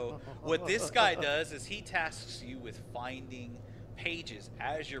Librarian. So what this guy does is he tasks you with finding pages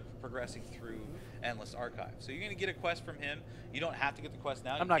as you're progressing through Endless Archive. So you're going to get a quest from him. You don't have to get the quest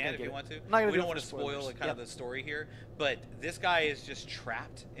now. I'm not can gonna if you want to. We don't want to spoil kind of the story here. But this guy is just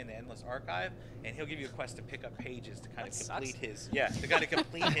trapped in the Endless Archive, and he'll give you a quest to pick up pages to kind of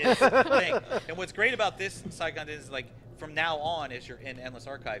complete his thing. And what's great about this side content is like from now on, as you're in Endless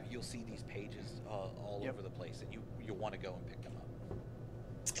Archive, you'll see these pages all over the place, and you'll want to go and pick them up.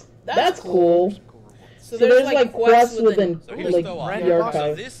 That's cool. So there's like quests within so here's like the archive.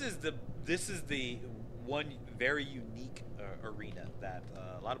 So this is the one very unique arena that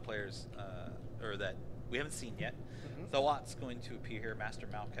a lot of players or that we haven't seen yet. Thoat's going to appear here. Master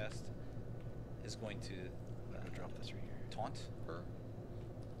Malkest is going to drop this right here. Taunt her.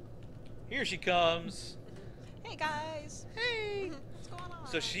 Here she comes. Hey guys. Hey. What's going on?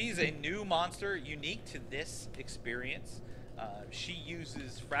 So she's a new monster, unique to this experience. She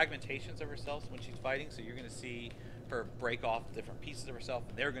uses fragmentations of herself when she's fighting, so you're going to see her break off different pieces of herself,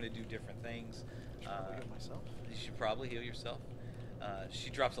 and they're going to do different things. You should probably heal yourself. She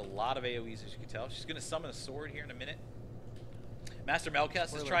drops a lot of AoEs, as you can tell. She's going to summon a sword here in a minute. Master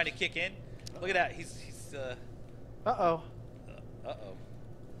Malkest is trying to kick in. Look at that. He's Uh-oh.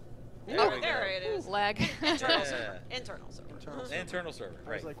 There it is. Lag. Internal server. Internal server,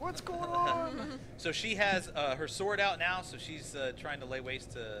 right. I was like, what's going on? So she has her sword out now, so she's trying to lay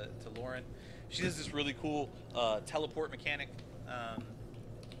waste to Lauren. She does this really cool teleport mechanic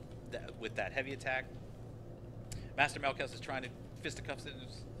with that heavy attack. Master Malkest is trying to fisticuffs in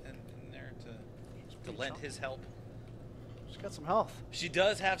there to lend his help. She's got some health. She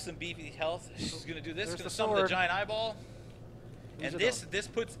does have some beefy health. She's going to do this. She's going to summon sword. the giant eyeball. And this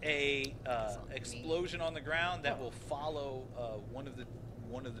puts a explosion on the ground that will follow one of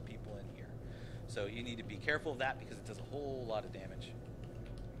the people in here. So you need to be careful of that because it does a whole lot of damage.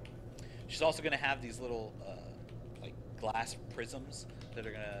 She's also going to have these little like glass prisms that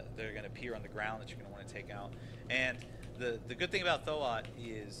are gonna appear on the ground that you're going to want to take out. And the good thing about Thoat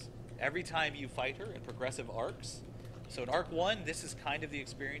is every time you fight her in progressive arcs. So in Arc 1, this is kind of the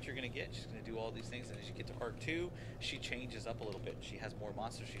experience you're going to get. She's going to do all these things, and as you get to Arc 2, she changes up a little bit. She has more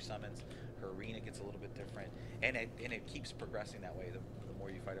monsters she summons. Her arena gets a little bit different, and it keeps progressing that way the more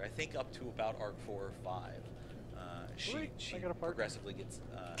you fight her. I think up to about Arc 4 or 5, she progressively gets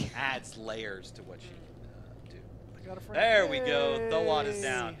adds layers to what she can do. There we go. Thoat is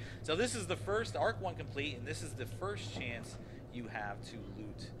down. So this is the first Arc 1 complete, and this is the first chance you have to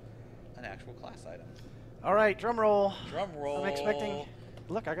loot an actual class item. All right, drum roll. Drum roll. I'm expecting.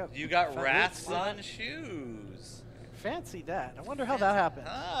 Look, You got Wrath Sun shoes. Fancy that. I wonder how that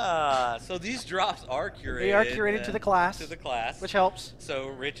happened. So these drops are curated. They are curated to the class. To the class. Which helps. So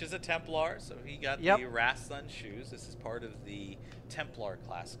Rich is a Templar, so he got the Wrath Sun shoes. This is part of the Templar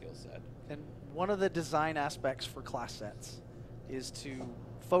class skill set. And one of the design aspects for class sets is to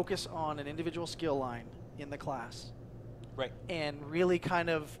focus on an individual skill line in the class. Right. And really kind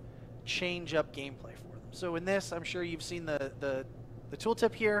of change up gameplay for them. So in this, I'm sure you've seen the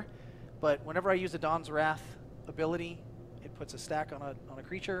tooltip here, but whenever I use the Dawn's Wrath ability, it puts a stack on a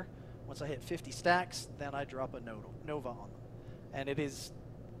creature. Once I hit 50 stacks, then I drop a Nova on them. And it is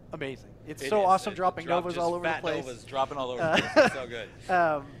amazing. It's so awesome dropping Novas all over the place. Novas dropping all over the place. It's so good.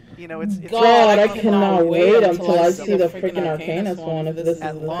 You know, it's God, I cannot wait until I see the freaking Arcanist one if this is the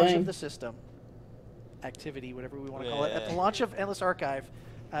at launch thing. of the system, activity, whatever we want to call it, at the launch of Endless Archive,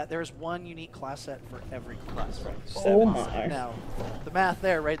 there's one unique class set for every class. Right? Oh my. Now, the math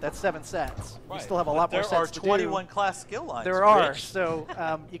there, right? That's 7 sets. We still have a lot more sets to do. There are 21 class skill lines. There are. So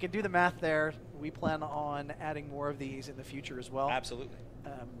you can do the math there. We plan on adding more of these in the future as well. Absolutely.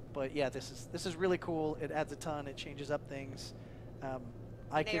 But yeah, this is really cool. It adds a ton. It changes up things.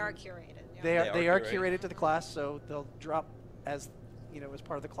 They are curated. Yeah. They are curated to the class, so they'll drop as as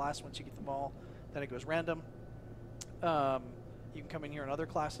part of the class once you get them all. Then it goes random. You can come in here in other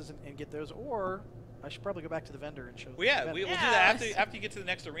classes and get those, or I should probably go back to the vendor and show. Well, yeah, we'll do that after you get to the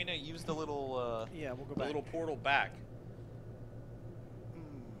next arena. Use the little we'll go the back. little portal back.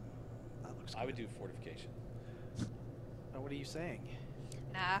 That looks good. I would do fortification. What are you saying?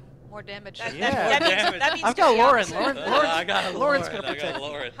 Nah, more damage. That means I've got Lauren. I got Lauren's Lauren. gonna protect.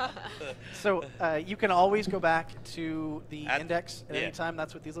 Lauren. So you can always go back to the index at any yeah. time.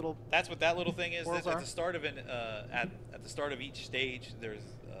 That's what these little. That's what that little thing is. Portals At are. the start of at the start of each stage, there's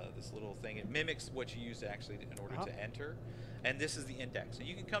this little thing. It mimics what you use to actually in order to enter, and this is the index. So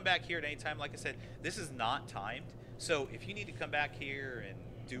you can come back here at any time. Like I said, this is not timed. So if you need to come back here and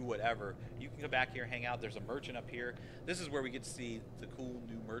do whatever, you can come back here, hang out. There's a merchant up here. This is where we get to see the cool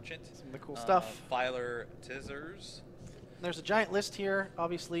new merchant. Some of the cool stuff. Filer Tizzers. There's a giant list here.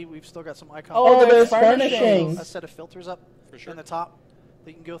 Obviously, we've still got some icons. Oh, there's furnishings. A set of filters up For sure. in the top.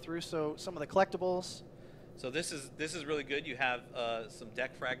 that you can go through. So some of the collectibles. So this is really good. You have some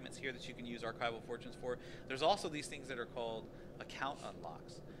deck fragments here that you can use Archival Fortunes for. There's also these things that are called account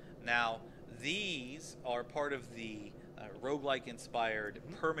unlocks. Now, these are part of the roguelike inspired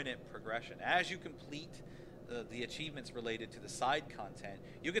permanent progression. As you complete the achievements related to the side content,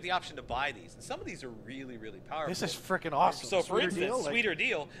 you get the option to buy these. And some of these are really, really powerful. This is freaking awesome. So for instance, Deal? Sweeter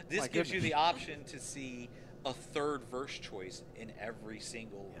Deal, this gives goodness. you the option to see a third verse choice in every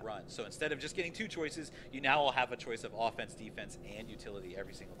single run. So instead of just getting 2 choices, you now will have a choice of offense, defense, and utility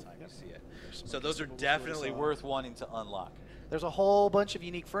every single time you see it. So those are definitely worth wanting to unlock. There's a whole bunch of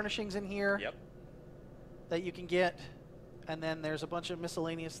unique furnishings in here Yep. that you can get. And then there's a bunch of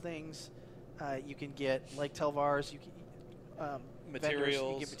miscellaneous things you can get, like Telvars. You can vendors, you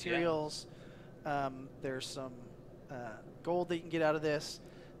can get materials. There's some gold that you can get out of this.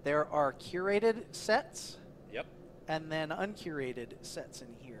 There are curated sets. Yep. And then uncurated sets in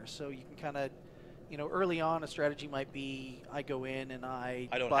here. So you can kind of, you know, early on a strategy might be I go in and I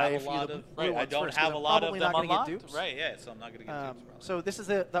don't buy have a a lot of blue I ones don't first, have 'cause a I'm lot of probably them not gonna unlocked. get dupes. Right, yeah, so I'm not going to get dupes. Probably. So this is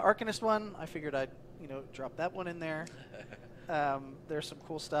the Arcanist one. I figured I'd, you know, drop that one in there. There's some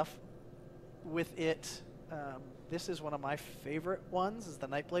cool stuff with it. This is one of my favorite ones, is the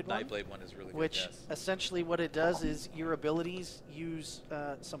Nightblade one. Nightblade one is really good, Which yes. essentially what it does is your abilities use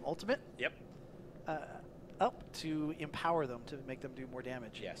some ultimate Yep. up to empower them to make them do more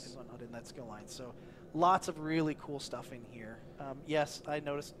damage. Yes. And whatnot in that skill line. So lots of really cool stuff in here. Yes, I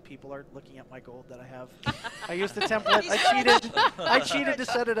noticed people are looking at my gold that I have. I used the template. I cheated to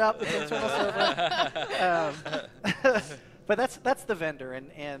set it up. It's internal server. But that's the vendor,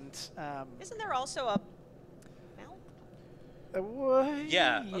 and Isn't there also a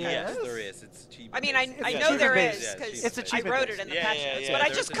yes, there is. It's cheap. I mean, I It's know there achievement-based. is because It's I achievement wrote based. it in the Yeah, patch yeah, notes, yeah, but I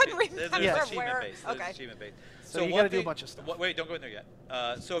there's just a- couldn't there's remember achievement where. based. There's Okay. achievement based. So you one got to do a thing- bunch of stuff. Wait, don't go in there yet.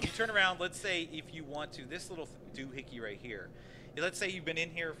 So if you turn around, let's say if you want to, this little doohickey right here. Let's say you've been in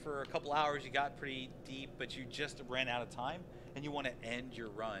here for a couple hours, you got pretty deep, but you just ran out of time, and you want to end your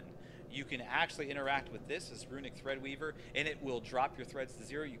run. You can actually interact with this Runic Threadweaver, and it will drop your threads to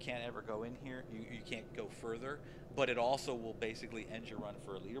 0. You can't ever go in here. You can't go further, but it also will basically end your run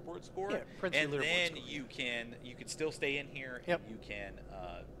for a leaderboard score. Yeah, prints your and leaderboard then score. you can still stay in here. Yep. And you can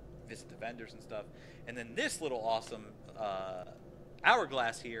visit the vendors and stuff. And then this little awesome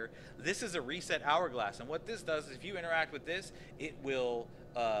hourglass here. This is a reset hourglass, and what this does is if you interact with this, it will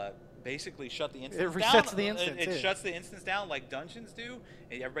basically shut the instance down. resets the instance, It yeah. shuts the instance down like dungeons do,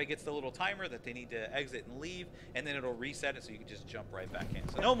 and everybody gets the little timer that they need to exit and leave, and then it'll reset it so you can just jump right back in.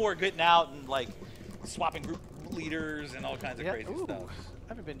 So no more getting out and like swapping group leaders and all kinds of crazy Ooh, stuff. I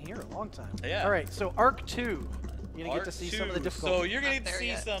haven't been here a long time. Yeah. All right, so Arc 2. You're going to get to see some of the difficulty. So you're going Not to there see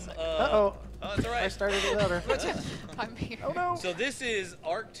yet, some. so- Uh-oh. Oh, it's all right. I started it louder. I'm here. Oh, no. So this is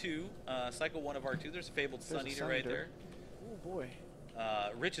Arc 2, Cycle 1 of Arc 2. There's a fabled There's a Sun Eater Sun right Eater. there. Oh, boy.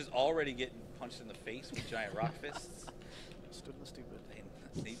 Rich is already getting punched in the face with giant rock fists. Stood in the stupid.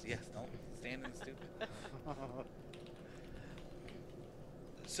 Yes, don't stand in the stupid.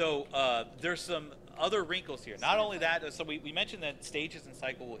 So there's some other wrinkles here. Not only that, so we mentioned that stages and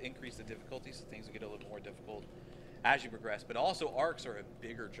cycle will increase the difficulty, so things will get a little more difficult as you progress. But also arcs are a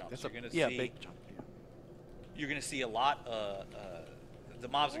bigger jump. So you're going to see big jump. Yeah. you're going to see a lot. The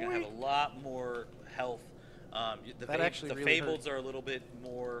mobs are going to have a lot more health. The That actually really fables are a little bit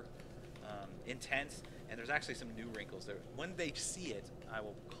more intense, and there's actually some new wrinkles there. When they see it, I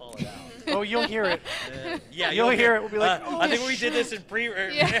will call it out. Oh, you'll hear it. Yeah, You'll hear it. We'll be like, oh, I think we did this in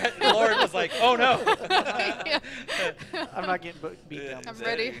Lauren was like, oh no. Yeah. I'm not getting beat down. I'm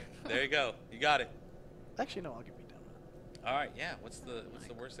ready. There you go. You got it. Actually, no, I'll get beat down. All right. Yeah. What's the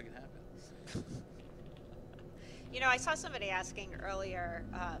worst that can happen? You know, I saw somebody asking earlier,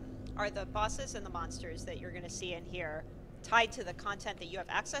 are the bosses and the monsters that you're going to see in here tied to the content that you have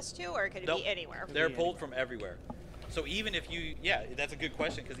access to, or could it Nope. be anywhere? They're pulled from everywhere. So even if you, that's a good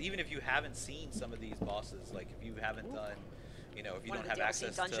question, because even if you haven't seen some of these bosses, like if you haven't done, if you One of don't the have DLC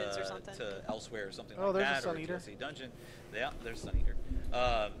access dungeons or something? to elsewhere or something Oh, like there's a that, Sun or a Eater. DLC dungeon, there's Sun Eater.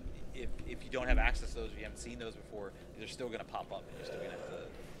 If you don't have access to those, if you haven't seen those before, they're still going to pop up, and you're still going to have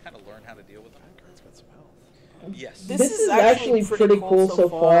to kind of learn how to deal with them. It's got some health. Yes. This is actually pretty cool so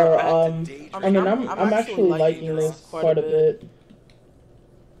far. I mean, I'm actually liking this quite a bit.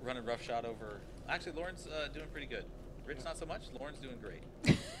 Running roughshod over. Actually, Lauren's doing pretty good. Rich, not so much. Lauren's doing great.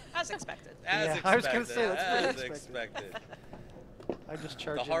 As expected. As Yeah, expected. I was gonna say, that's as pretty expected. I just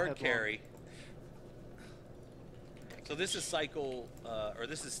charged The hard carry. So this is cycle, or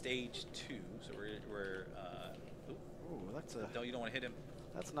this is stage 2. So we're Ooh, that's you don't want to hit him.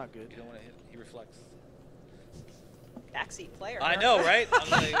 that's not good. You don't want to hit. He reflects. backseat player. I know, right? I'm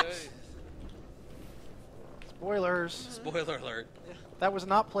like, Spoilers. spoiler alert. That was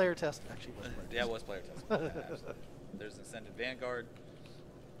not player test. Actually, it was player Yeah, it was player test. Yeah, absolutely. There's an Ascended Vanguard.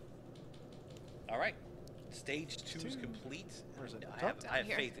 All right. Stage 2 is complete. Where's it? I have Down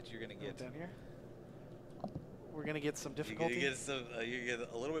here. faith that you're going to get. Down here. We're gonna get some You're difficulty. gonna get some. You get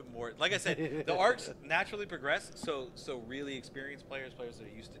a little bit more. Like I said, the arcs naturally progress. So really experienced players that are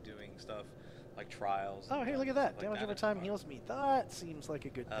used to doing stuff like trials. Oh, hey, look at that! Damage over time heals. heals me. That seems like a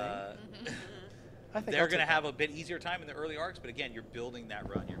good thing. I think They're I'll going to take have that. a bit easier time in the early arcs, but again, you're building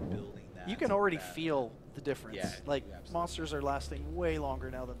that run. You're building that. You can already that. feel the difference. Yeah, Like you absolutely. monsters are lasting way longer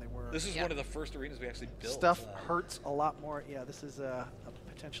now than they were. This is Yeah. one of the first arenas we actually built. Stuff hurts a lot more. Yeah, this is a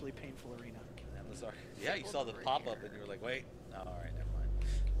potentially painful arena. Endless arc. Yeah, you saw the Right pop here. up and you were like, wait. Oh, all right, never mind.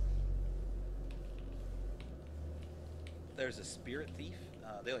 There's a spirit thief.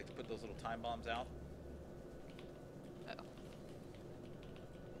 They like to put those little time bombs out. Oh.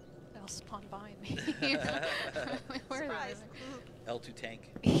 They'll spawn behind me. Where Surprise. are L2 tank.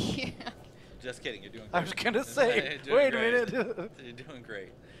 they? Yeah. Just kidding. You're doing great. I was gonna say, You're doing wait a great. minute. You're doing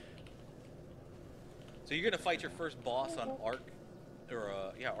great. So you're gonna fight your first boss on Arc,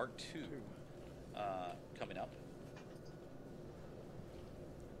 or yeah, Arc 2, coming up.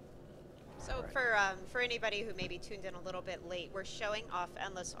 So for anybody who maybe tuned in a little bit late, we're showing off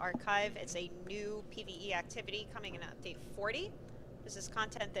Endless Archive. It's a new PvE activity coming in update 40. This is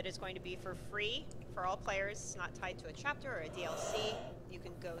content that is going to be for free for all players. It's not tied to a chapter or a DLC. You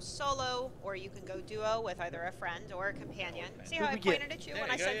can go solo or you can go duo with either a friend or a companion. See how I Who'd we get? pointed at you There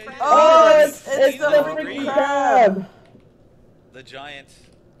when I you go, said yeah, friend? yeah. Oh, it's It's the the freaking green. crab. The giant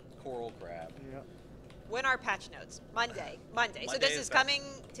coral crab. Yeah. When are patch notes? Monday. So Monday this is is patch coming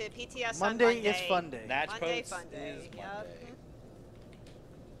to PTS Monday on Monday. is fun day. Natch Monday Posts fun day. is Yep. Monday.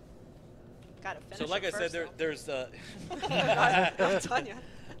 Gotta finish So like it I said, first, there's I'm telling you.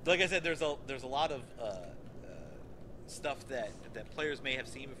 like I said, there's a lot of stuff that players may have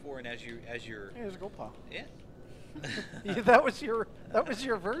seen before, and as you're Hey, there's a gold pile. yeah. Yeah, that was your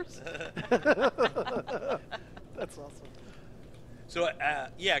verse. That's awesome. So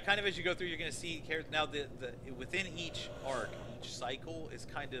yeah, kind of as you go through, you're going to see characters. Now within each arc, each cycle is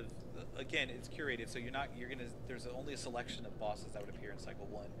kind of again it's curated. So there's only a selection of bosses that would appear in cycle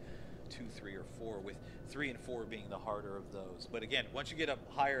 1, 2, 3, or 4, with 3 and 4 being the harder of those. But again, once you get up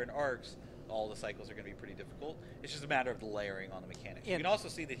higher in arcs, all the cycles are going to be pretty difficult. It's just a matter of the layering on the mechanics. You And- can also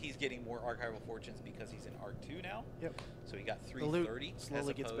see that he's getting more archival fortunes because he's in arc 2 now. Yep. So he got The loot 330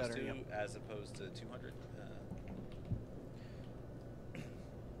 slowly gets better, as opposed to 200.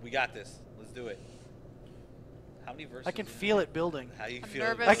 We got this. Let's do it. How many verses? I can in feel there? it building. How you I'm feel?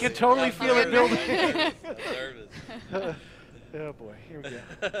 nervous. I can totally I'm feel it nervous. building. I'm nervous. Oh boy, here we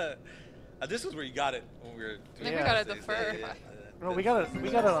go. This is where you got it when we were. I think we got it the this- first. No, we got it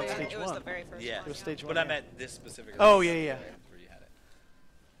on stage It was the 1. very first Yeah, one. It was stage but 1. I yeah. meant this specific. Oh, arena, yeah. Where you had it.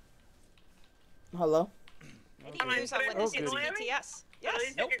 Hello? Who's on with this? It's good. BTS.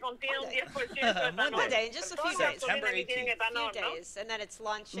 Yes. Nope. Monday, in just a few days. September 18th. Few days, and then it's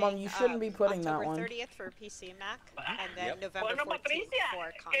launching. Mom, you shouldn't be putting that October one. 30th for PC and Mac, and then Yep. November Bueno, 14th Patricia,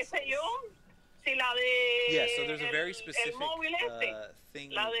 for qué sé consoles. yo, si la de Yeah, so there's a very specific móvil este, thing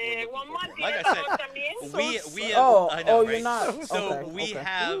la we're de looking Walmart for. Like I tiene said, también. we have. Oh, I know, oh, right? you're not. So Okay, we okay.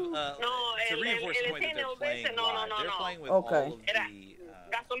 have No, to reinforce the point that they're playing no, live. no, They're no. playing with Okay. all of Era the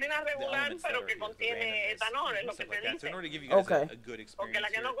gasolina regular, elements that pero are que here, the contiene randomness etanol, es lo and que stuff like te that. So in dice. order to give you guys Okay. a good Porque experience la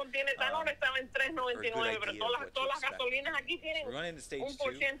que no here, contiene etanol estaba en 3.99, pero idea todas of las, what todas to las expect. gasolinas aquí tienen we're going into stage 2.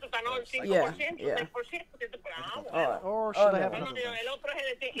 1% etanol, 5%, Yeah, 6%. Alright. Or should Oh, I have no. No, another no, one? el otro es el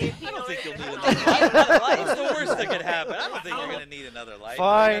I don't think you'll need etino. another life. What's the worst that could happen? I don't think you're going to need another life. You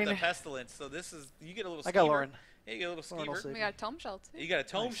Fine. got the pestilence, so this is you get a little. I got skeever. Lauren. Yeah, you get a little Lauren will skeever. save We got a tome shell too. You got a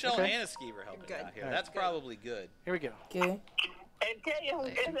tome Nice. shell Okay. and a skeever helping Good. out here. Alright. That's probably good. Here we go. ¿Qué? El que es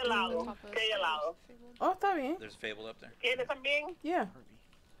de helado, que hay helado. Oh, está bien. There's Fable up there. ¿Quieres también? Yeah.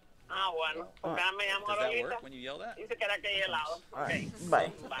 Ah, bueno. Porque me llamo Does that Lolita. work when you yell that? Dice que era que hay helado. Alright.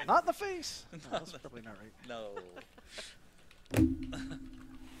 Bye. Not in the face. No, that's probably not right. No.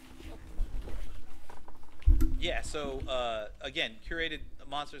 Yeah, so again, curated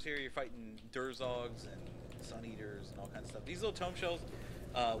monsters here. You're fighting Durzogs and Sun Eaters and all kinds of stuff. These little tome shells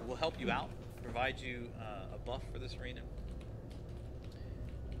will help you out, provide you a buff for this arena.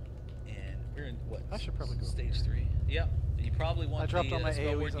 And we're in what? I should probably go stage 3. Yeah, you probably want. I dropped the, all my spell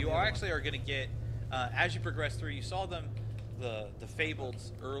AoEs ward. on You the are other actually are going to get as you progress through. You saw them, the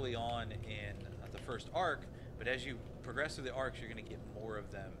fableds early on in the first arc, but as you progress through the arcs, you're going to get more of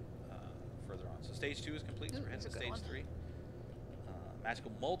them further on. So stage 2 is complete. So Ooh, we're heading to that's a good stage one. 3.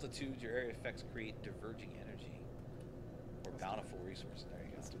 Magical multitudes. Your area effects create diverging energy. for bountiful resources. There you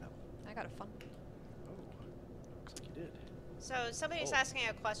go. Let's do that one. I got a fun. Oh, looks like you did. So somebody's asking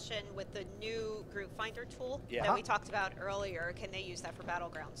a question with the new group finder tool Yeah. that we talked about earlier. Can they use that for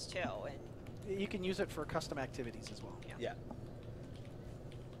Battlegrounds too? And You can use it for custom activities as well. Yeah.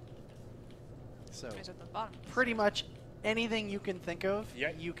 So It's at the bottom. pretty much anything you can think of,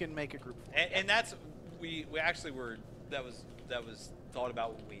 Yeah. you can make a group for. And that's we actually were that was thought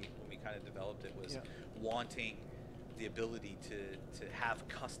about when we kind of developed it, was wanting the ability to have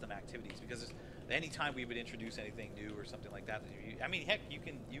custom activities, because anytime we would introduce anything new or something like that, I mean, heck, you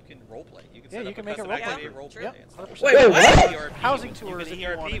can role play. You can set you up can a make a custom role activity, play. role play. Yep, and stuff. 100%. Wait, what? ERP Housing with- tours can if you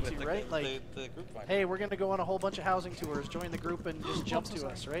ERP wanted with to, the, right? the- Like, the group finder. Hey, we're going to go on a whole bunch of housing tours. Join the group and just jump to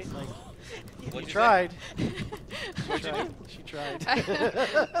us, right? Like, What'd you you say? tried. What'd you do? She tried.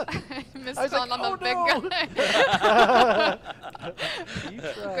 I missed I was like, on the "Oh, big no." guy. You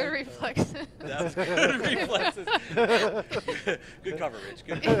tried. Good reflexes. That was good reflexes. Good cover, Rich.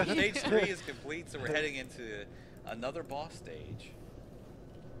 Good cover. Stage 3 is complete, so we're heading into another boss stage.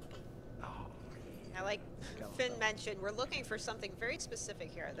 now, like Finn mentioned, we're looking for something very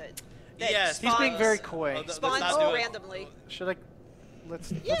specific here that Yes, He's being spawns- very coy. let's spawns not do it. randomly. Should I? Let's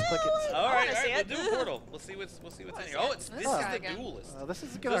click Yeah. it. All I right, wanna see we'll it. do a portal. We'll see what's in here. see Oh, it. this This is guy the again. duelist. This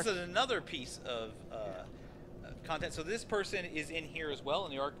is So good. this is another piece of content. So this person is in here as well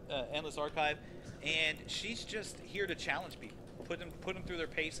in the Endless Archive, and she's just here to challenge people, put them through their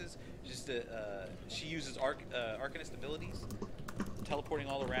paces. Just she uses Arcanist abilities, teleporting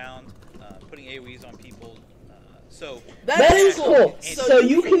all around, putting AoEs on people. So That is cool. And So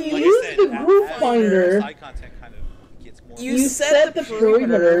you can like I use said, the group as finder. side content kind of gets more. You set the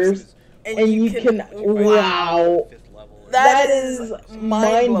perimeters, and you can. Wow. Fifth level. That is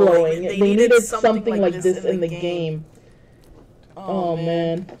mind blowing. They needed something like this in the game. Oh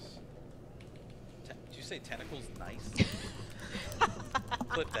man. Did you say tentacles? Nice.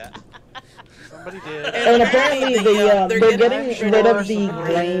 Clip that. Somebody did. And apparently they're getting rid of the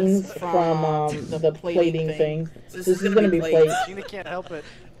grains from the plating thing. So this is gonna be plate. Gina can't help it.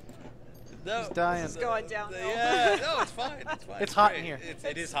 No, He's dying. It's going downhill. Yeah, no, it's fine. It's fine. It's hot great. in here.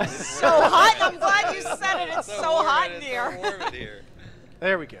 It is hot. It's So hot. I'm glad you said it. It's so warm hot in it's here. So warm in here.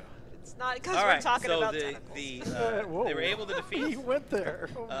 There we go. It's not because All we're right, talking so about the tentacles. Whoa. they were able to He defeat. went there.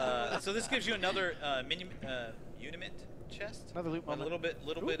 So this gives you another uniment chest. Another loot A moment.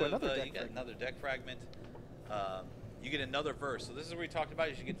 little bit Ooh, of another deck you get fragment. another deck fragment. You get another verse. So this is what we talked about.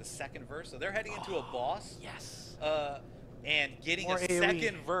 Is you get the second verse. So they're heading into a boss. Yes. And getting More a AoE.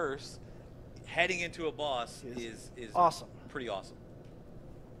 second verse, heading into a boss is awesome. Pretty awesome.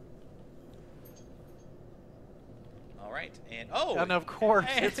 All right, and And of course,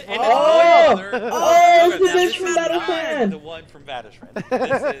 and it's Oh! another- Oh, it's the now bitch this from is Battle not Friend. The one from Battlefriend.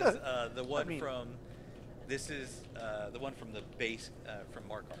 This is the one mean- from. This is the one from the base from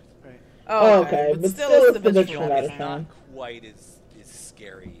Markarth. Right. Oh, okay, but still it's the bitch from It's Battlefriend. not quite as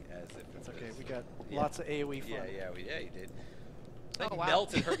scary as if It's it okay. was- We got yeah. lots of AoE fun. Yeah, you did. Oh, Like wow.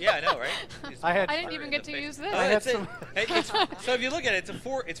 melted her. Yeah, I know, right? Just I had- I didn't her even in get the to face. use this. I had It's some. so if you look at it,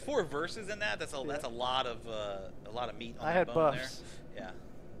 it's four verses in that. That's a lot of meat on I that had bone buffs. there. Yeah.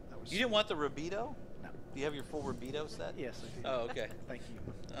 That was You didn't want the Rabido? No. Do you have your full Rabido set? Yes, I did. Oh, okay. Thank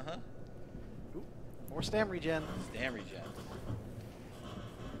you. Uh-huh. Ooh, more stam regen. Damn regen.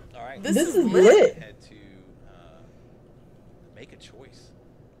 All right. This is lit. Had to make a choice.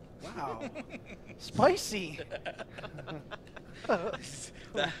 Wow. Spicy.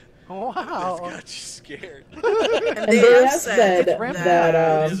 That Wow. got you scared. And they have said It's ramping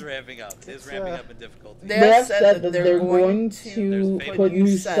that It is ramping up. It's it's, ramping up in difficulty. they have said that they're going to There's put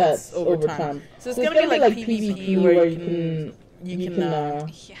new sets over time. So it's gonna be like PvP where you can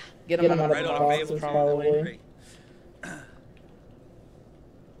Yeah. get them out Right of on the a bosses Fable probably. Great.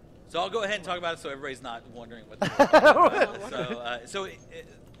 So I'll go ahead and talk about it so everybody's not wondering what.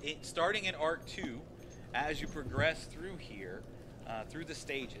 Starting in Arc 2, as you progress through here, through the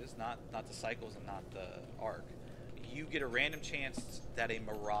stages, not the cycles and not the arc, you get a random chance that a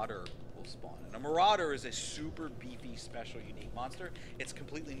Marauder will spawn. And a Marauder is a super beefy, special, unique monster. It's a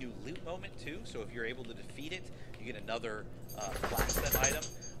completely new loot moment too. So if you're able to defeat it, you get another class set item.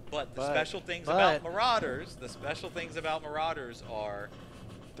 But the special things about Marauders, are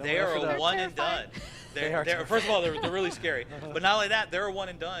they are a one and done. They're first of all, they're really scary. But not only that, they're a one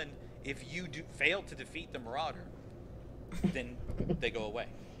and done. If you fail to defeat the Marauder, then they go away,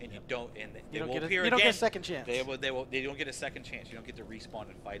 and you don't. And they will appear again. You don't get a second chance. They don't get a second chance. You don't get to respawn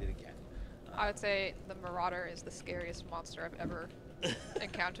and fight it again. I would say the Marauder is the scariest monster I've ever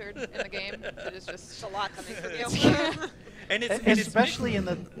encountered in the game. It is just There's a lot coming from you. And it's especially in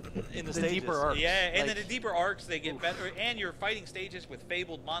the stages. deeper arcs. Yeah, and like, then the deeper arcs they get better, and you're fighting stages with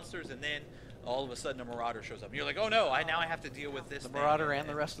fabled monsters, and then all of a sudden a Marauder shows up, and you're like, oh no, now I have to deal with this. The Marauder and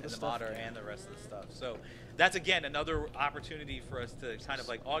the rest of the stuff. The Marauder and the rest of the stuff. So that's again another opportunity for us to kind of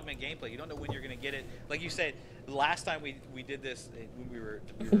like augment gameplay. You don't know when you're going to get it. Like you said, last time we did this when we were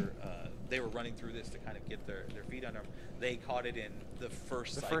they were running through this to kind of get their feet under them. They caught it in the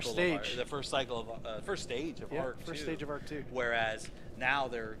first stage of Arc 2. Whereas now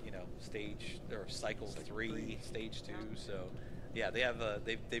they're they're cycle 3, stage 2. So yeah, they have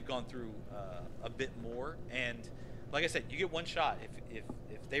they've gone through a bit more, and like I said, you get one shot. If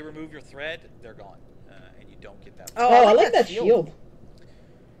they remove your thread, they're gone, and you don't get that. Oh, I like that shield.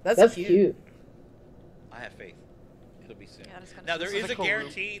 That's cute. I have faith. It'll be soon. Yeah, now there is a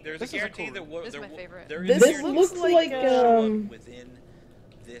guarantee. There's a guarantee that this is my favorite. This looks like within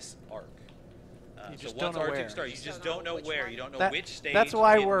this arc. You just so once don't know R2 where. starts, you just don't know where. You don't know which stage. That's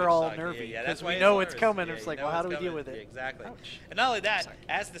why in we're which all side. nervy. Yeah, because that's why we know it's nervous. coming. Yeah, it's like, you well, know how do we it's deal coming. with it? Yeah, exactly. Ouch. And not only that,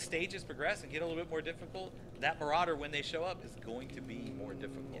 as the stages progress and get a little bit more difficult, that Marauder, when they show up, is going to be more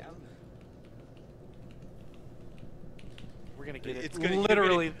difficult. Yeah. We're gonna get it. It's gonna,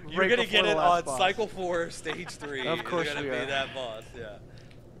 literally, you're gonna get it on boss. cycle 4, stage 3. Of course you're gonna we be are. that boss. Yeah.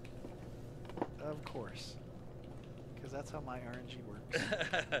 Of course. Because that's how my RNG works.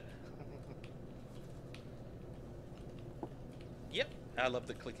 Yep. I love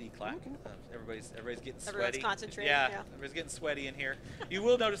the clickety clack. Everybody's getting sweaty. Everyone's concentrating. Yeah, Yeah. everybody's getting sweaty in here. You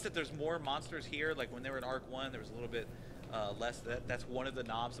will notice that there's more monsters here. Like when they were in Arc 1, there was a little bit less. That's one of the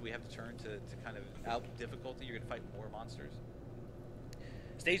knobs that we have to turn to kind of out difficulty. You're gonna fight more monsters.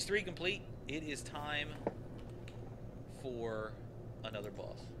 Stage 3 complete. It is time for another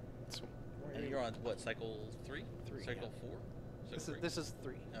boss. And you're on what, cycle 3? Cycle 4? This is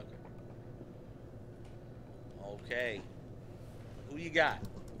 3. Okay. Who you got?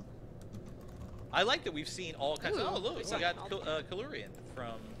 I like that we've seen all kinds of. Oh, look, we got Kalurian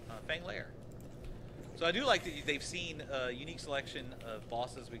from Fang Lair. So I do like that they've seen a unique selection of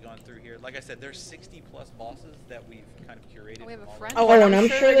bosses we've gone through here. Like I said, there's 60 plus bosses that we've kind of curated. Oh, we have a friend. Oh, and I'm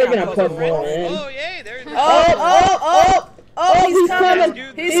sure they're gonna put more in. Oh, yay! There's. Oh, he's coming!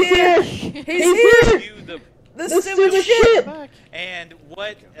 He's here! He's here! This stupid shit! And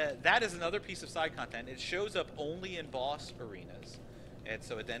what that is another piece of side content. It shows up only in boss arenas, and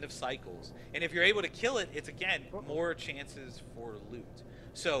so at the end of cycles. And if you're able to kill it, it's again more chances for loot.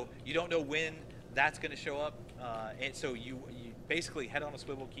 So you don't know when that's going to show up, and so you basically head on a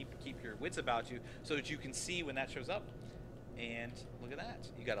swivel, keep your wits about you, so that you can see when that shows up. And look at that,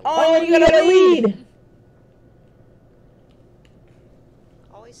 you got a you got a lead.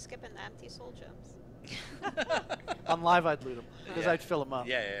 Always skipping the empty soul gems. On live, I'd loot them because I'd fill them up.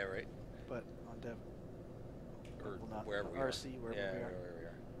 Yeah, right. But on dev, or not wherever we RC, are. wherever Yeah, we are. wherever we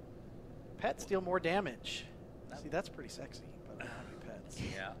are. Pets deal more damage. See, that's pretty sexy. But I don't have any pets.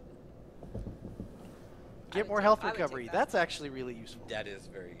 Yeah. Get more health recovery. That's actually really useful. That is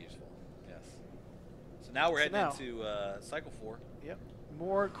very useful. Yes. So now we're heading into cycle 4. Yep.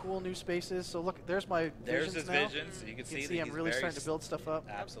 More cool new spaces. So look, there's my There's visions his now. visions. You can You see can that I'm really starting to build stuff up.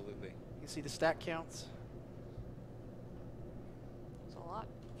 Absolutely. You can see the stat counts. It's a lot.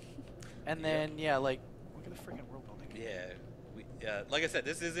 And then look at the freaking world building. Yeah. Like I said,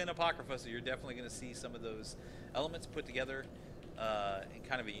 this is in Apocrypha, so you're definitely going to see some of those elements put together in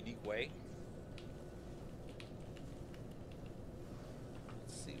kind of a unique way.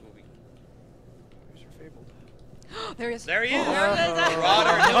 Let's see what we. Who's your fabled? There he is. There he is.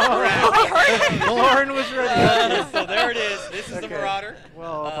 Marauder. Lauren was ready. So there it is. This is the Marauder.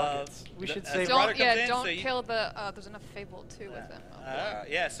 Well, buckets. We should say Don't kill the. There's enough Fable too with him.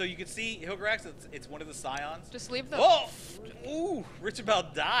 Yeah, so you can see Hilgrax. It's one of the scions. Just leave the. Oh, ooh! Rich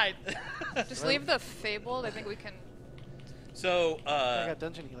about died. Just leave the Fabled. I think we can. So. I got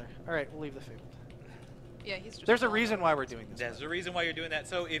Dungeon Healer. All right, we'll leave the Fabled. Yeah, he's just. There's a reason why we're doing this. There's a reason why you're doing that.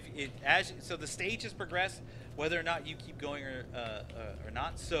 So so the stages progress, whether or not you keep going or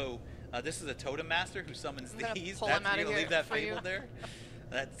not. So this is a Totem Master who summons these. You're gonna leave that Fabled there.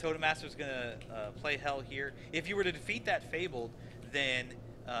 That Totem Master is gonna play hell here. If you were to defeat that Fabled, then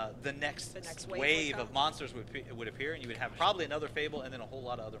the next wave of monsters would appear, and you would have probably another Fable and then a whole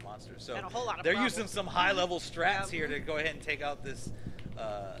lot of other monsters. So and a whole lot of they're problems. using some high-level strats here to go ahead and take out this.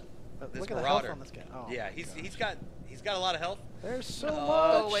 This look at Marauder. the health on this guy. Oh, yeah, he's got a lot of health. There's so much.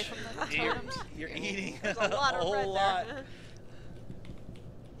 Go away from the You're, totems. you're eating There's a lot of whole red lot. there.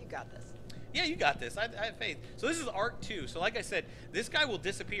 You got this. Yeah, you got this. I have faith. So this is Arc 2. So like I said, this guy will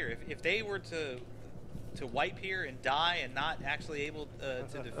disappear if they were to wipe here and die and not actually able to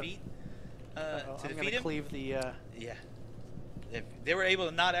defeat I'm gonna him. cleave the. Yeah. if they were able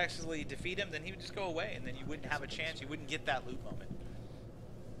to not actually defeat him, then he would just go away, and then you wouldn't have a chance. You wouldn't get that loot moment.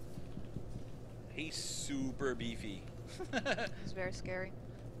 He's super beefy. It's very scary.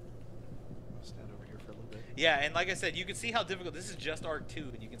 I'll stand over here for a little bit. Yeah, and like I said, you can see how difficult. This is just Arc 2,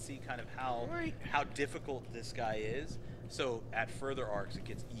 and you can see kind of how difficult this guy is. So at further arcs, it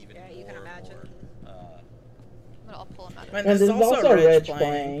gets even more. Yeah, you can imagine. But I'll pull him out of And there's also Rich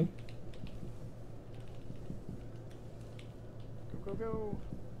playing. Go, go, go.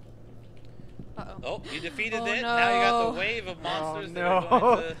 Uh-oh. Oh, you defeated Oh, it. no. Now you got the wave of monsters. Oh, that are no.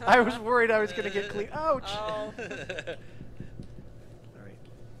 going to... I was worried I was going to get clean. Ouch. Oh. All right.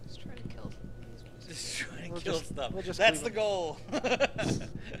 Just try to kill. Just trying to We'll kill just- stuff. we'll just That's leave the goal.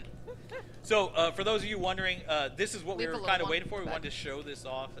 So, for those of you wondering, this is what we Leave were a little kind of one waiting for. We back. wanted to show this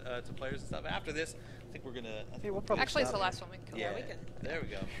off to players and stuff. After this, I think we're going to... Hey, we'll probably Actually, it's stop the here. last one we can kill. Yeah, we can. There we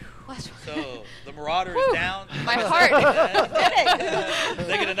go. Last one. So, the Marauder is Whew. down. My heart.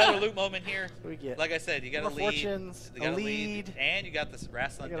 They get another loot moment here. What do we get? Like I said, you got a More lead. fortunes, You got a lead. and you got this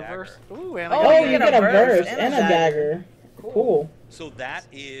Wrestling I got a Dagger. verse. Ooh, and I Oh, got you get a verse and a dagger. Cool. So that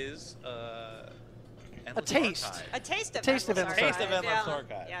is Endless taste. Archive. A taste of Taste of Endless Endless Archive. Taste of Archive. Endless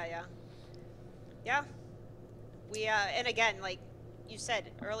Yeah. Archive. Yeah. We and again, like you said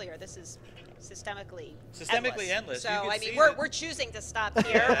earlier, this is systemically endless. So You can I see mean, that- we're choosing to stop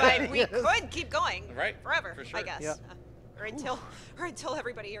here, but we could keep going forever, for sure. I guess, Yep. or until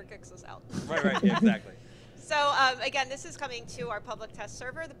everybody here kicks us out. Right, yeah, exactly. So again, this is coming to our public test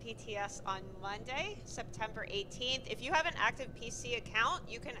server, the PTS, on Monday, September 18th. If you have an active PC account,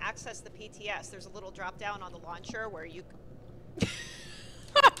 you can access the PTS. There's a little drop down on the launcher where you.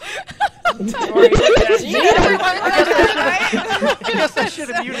 I guess I should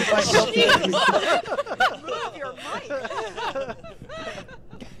have muted myself. Move your mic.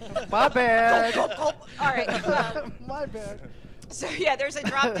 My bad. All right. My bad. So yeah, there's a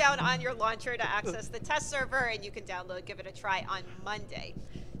drop down on your launcher to access the test server, and you can download, give it a try on Monday.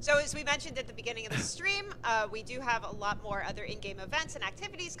 So as we mentioned at the beginning of the stream, we do have a lot more other in-game events and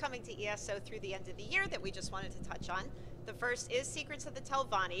activities coming to ESO through the end of the year that we just wanted to touch on. The first is Secrets of the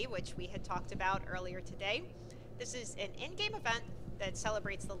Telvanni, which we had talked about earlier today. This is an in-game event that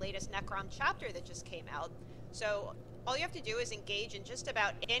celebrates the latest Necrom chapter that just came out. So all you have to do is engage in just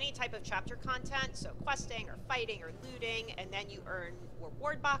about any type of chapter content, so questing or fighting or looting, and then you earn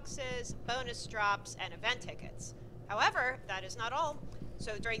reward boxes, bonus drops, and event tickets. However, that is not all.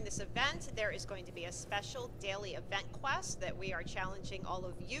 So during this event, there is going to be a special daily event quest that we are challenging all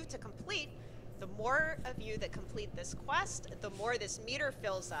of you to complete. The more of you that complete this quest, the more this meter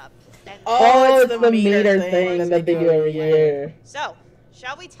fills up. And Oh, it's the meter thing that they do every year. so,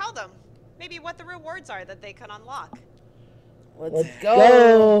 shall we tell them maybe what the rewards are that they can unlock? Let's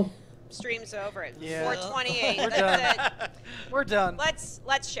go. Stream's over at Yeah. 4:28. We're That's done. it. We're done. Let's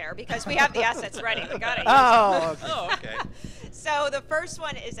share because we have the assets ready. We got it. Oh, okay. Oh, okay. So the first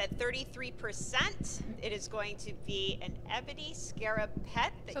one is at 33%. It is going to be an ebony scarab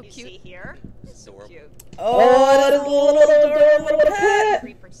pet that So you cute. see here. So Adorable. cute. Oh, that is a little adorable pet.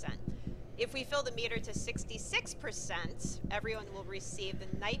 3%. If we fill the meter to 66%, everyone will receive the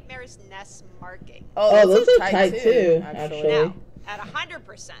Nightmare's Nest marking. Oh, those are tight too, actually. Now, at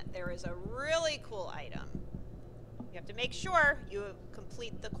 100%, there is a really cool item. You have to make sure you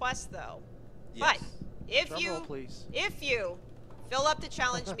complete the quest, though. Yes. But if Drum you roll, please. fill up the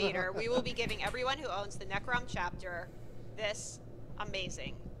challenge meter, we will be giving everyone who owns the Necrom chapter this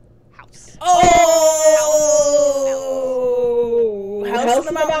amazing house. Oh, House in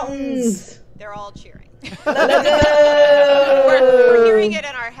the Mountains. They're all cheering. Let's go. We're hearing it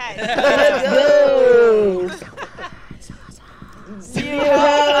in our heads. Let's go.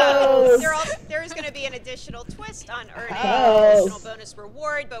 There's going to be an additional twist on earning House. an additional bonus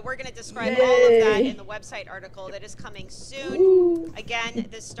reward, but we're going to describe all of that Yay. in the website article that is coming soon. Ooh. Again,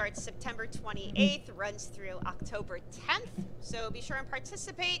 this starts September 28th, runs through October 10th. So be sure and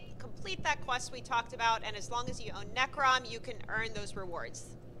participate, complete that quest we talked about, and as long as you own Necrom, you can earn those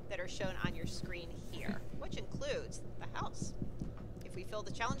rewards that are shown on your screen here, which includes the house, if we fill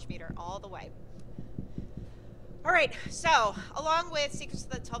the challenge meter all the way. All right, so along with Secrets of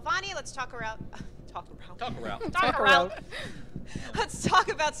the Telvanni, let's talk around. Let's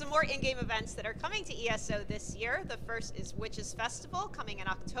talk about some more in-game events that are coming to ESO this year. The first is Witches Festival coming in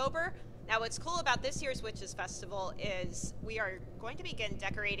October. Now, what's cool about this year's Witches Festival is we are going to begin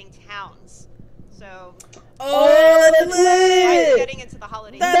decorating towns. So, Oh, that's lit. getting into the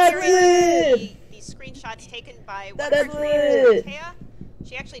holiday That's period, lit. the screenshots taken by one That's of our creators, lit. Taya.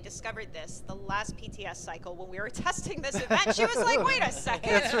 She actually discovered this the last PTS cycle when we were testing this event. She was like, wait a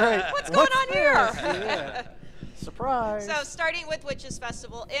second. That's right. What's going on here? Yeah. Surprise! So starting with Witches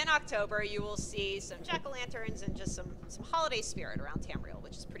Festival in October, you will see some jack-o'-lanterns and just some holiday spirit around Tamriel,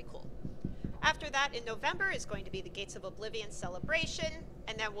 which is pretty cool. After that, in November, is going to be the Gates of Oblivion celebration,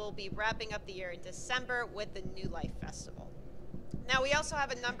 and then we'll be wrapping up the year in December with the New Life Festival. Now, we also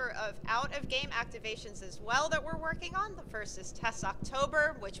have a number of out-of-game activations as well that we're working on. The first is Test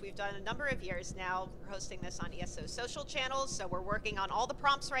October, which we've done a number of years now. We're hosting this on ESO social channels, so we're working on all the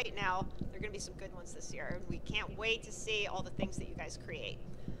prompts right now. There are going to be some good ones this year, and we can't wait to see all the things that you guys create.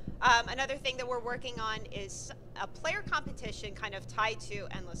 Another thing that we're working on is a player competition kind of tied to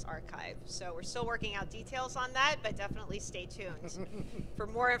Endless Archive. So we're still working out details on that, but definitely stay tuned for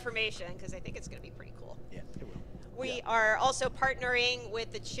more information, because I think it's going to be pretty cool. Yeah, it will. We are also partnering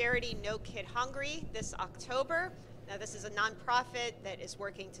with the charity No Kid Hungry this October. Now, this is a nonprofit that is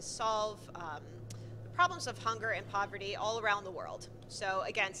working to solve the problems of hunger and poverty all around the world. So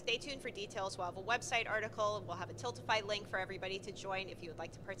again, stay tuned for details. We'll have a website article, and we'll have a Tiltify link for everybody to join if you would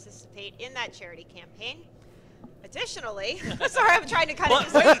like to participate in that charity campaign. Additionally, sorry, I'm trying to kind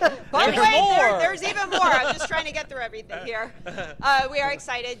of there's even more. I'm just trying to get through everything here. We are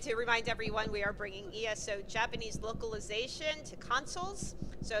excited to remind everyone we are bringing ESO Japanese localization to consoles.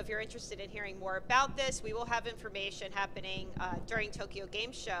 So if you're interested in hearing more about this, we will have information happening during Tokyo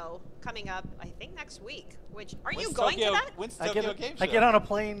Game Show coming up, I think, next week. Which, are you going to that? When's Tokyo Game Show? I get on a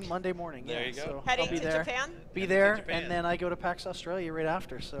plane Monday morning. There you go. So Heading I'll be to there. Japan? Be there, and then I go to PAX Australia right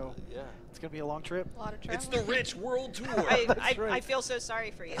after. So Yeah. it's going to be a long trip. A lot of travel. It's the Rich World Tour. I feel so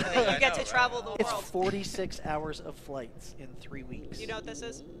sorry for you. You get to travel the It's world. 46 hours of flights in 3 weeks. You know what this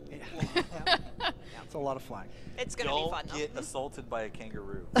is? Yeah. It's a lot of flying. It's going to be fun, Don't though. get assaulted by a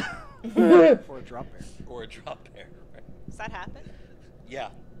kangaroo For a drop bear. or a drop bear. Right? Does that happen? Yeah.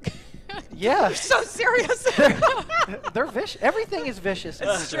 Yeah. You're so serious. They're vicious. Everything is vicious.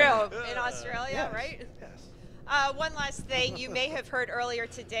 It's true. In Australia, Yes. right? Yes. One last thing. You may have heard earlier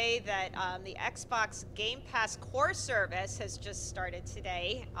today that the Xbox Game Pass Core service has just started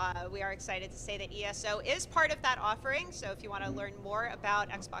today. We are excited to say that ESO is part of that offering. So if you want to learn more about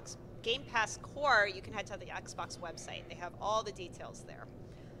Xbox Game Pass Core, you can head to the Xbox website. They have all the details there.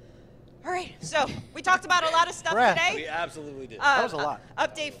 All right, so we talked about a lot of stuff Brad, today. We absolutely did. That was a lot.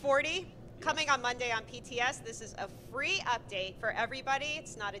 Update 40 coming on Monday on PTS. This is a free update for everybody.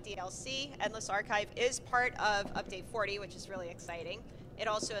 It's not a DLC. Endless Archive is part of Update 40, which is really exciting. It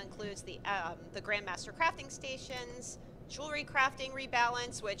also includes the Grandmaster crafting stations, jewelry crafting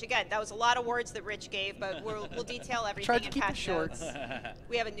rebalance, which again, that was a lot of words that Rich gave, but we'll detail everything Tried to in keep it patch short. notes.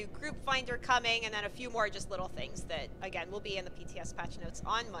 We have a new group finder coming, and then a few more just little things that, again, will be in the PTS patch notes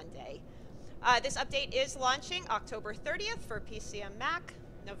on Monday. This update is launching October 30th for PC and Mac,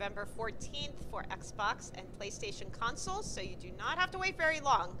 November 14th for Xbox and PlayStation consoles, so you do not have to wait very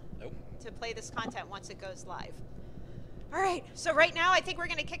long to play this content once it goes live. All right, so right now I think we're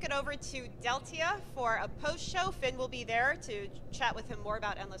going to kick it over to Deltia for a post-show. Finn will be there to chat with him more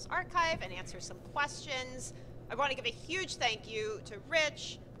about Endless Archive and answer some questions. I want to give a huge thank you to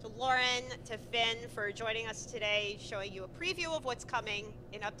Rich, to Lauren, to Finn for joining us today, showing you a preview of what's coming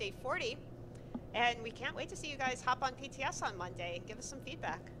in Update 40. And we can't wait to see you guys hop on PTS on Monday and give us some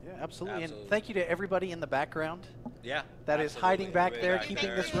feedback. Yeah, absolutely. And thank you to everybody in the background. Yeah. That is hiding back there, Back keeping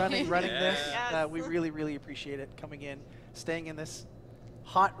there. this running this. Yes. We really, really appreciate it coming in, staying in this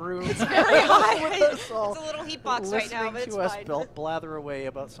hot room. It's very hot. with us all, It's a little heat box right now, but it's listening to us fine. blather away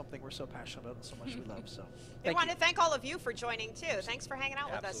about something we're so passionate about and so much we love. So, We thank want you. to thank all of you for joining too. Thanks for hanging out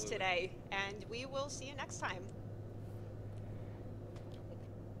with us Absolutely. today, and we will see you next time.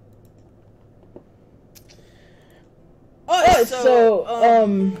 Alright, so,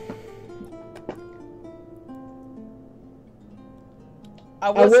 I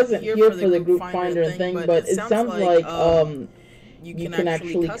wasn't here for the group finder thing, but it sounds like, you can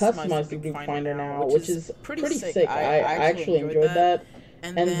actually customize the group finder now, which is pretty sick. I actually enjoyed that.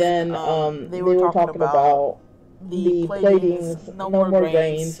 And then, they were talking about the platings, no more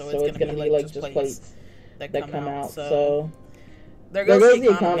grains, so it's gonna be like just plates that come out, so there goes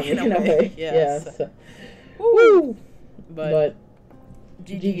the economy in a way. Yeah, so. Woo! But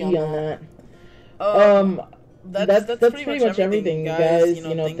GG on that. That's pretty much everything, guys.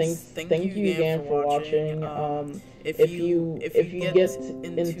 You know, thank you again for watching. If you get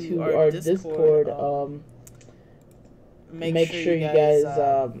into our Discord, make sure you guys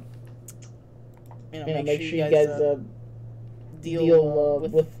deal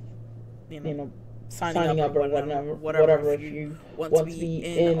with signing up or whatever if you want to be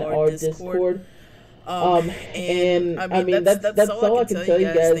in our Discord. And I mean that's all I can tell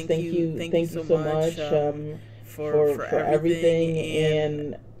you guys. Thank you so much for everything,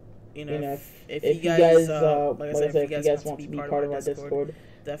 and if you guys, like I said, if you guys want to be part of our Discord,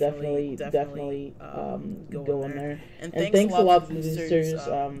 definitely go in there. And thanks a lot to the producers,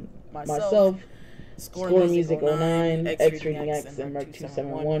 myself, Score Music 09, X Rating X, and Merc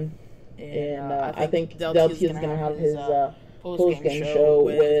 271. And I think Delty is gonna have his post game show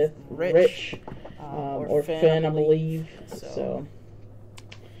with Rich or Finn, I believe. So,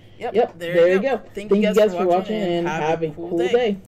 yep, there you go. Thank you guys for watching, and have a cool day.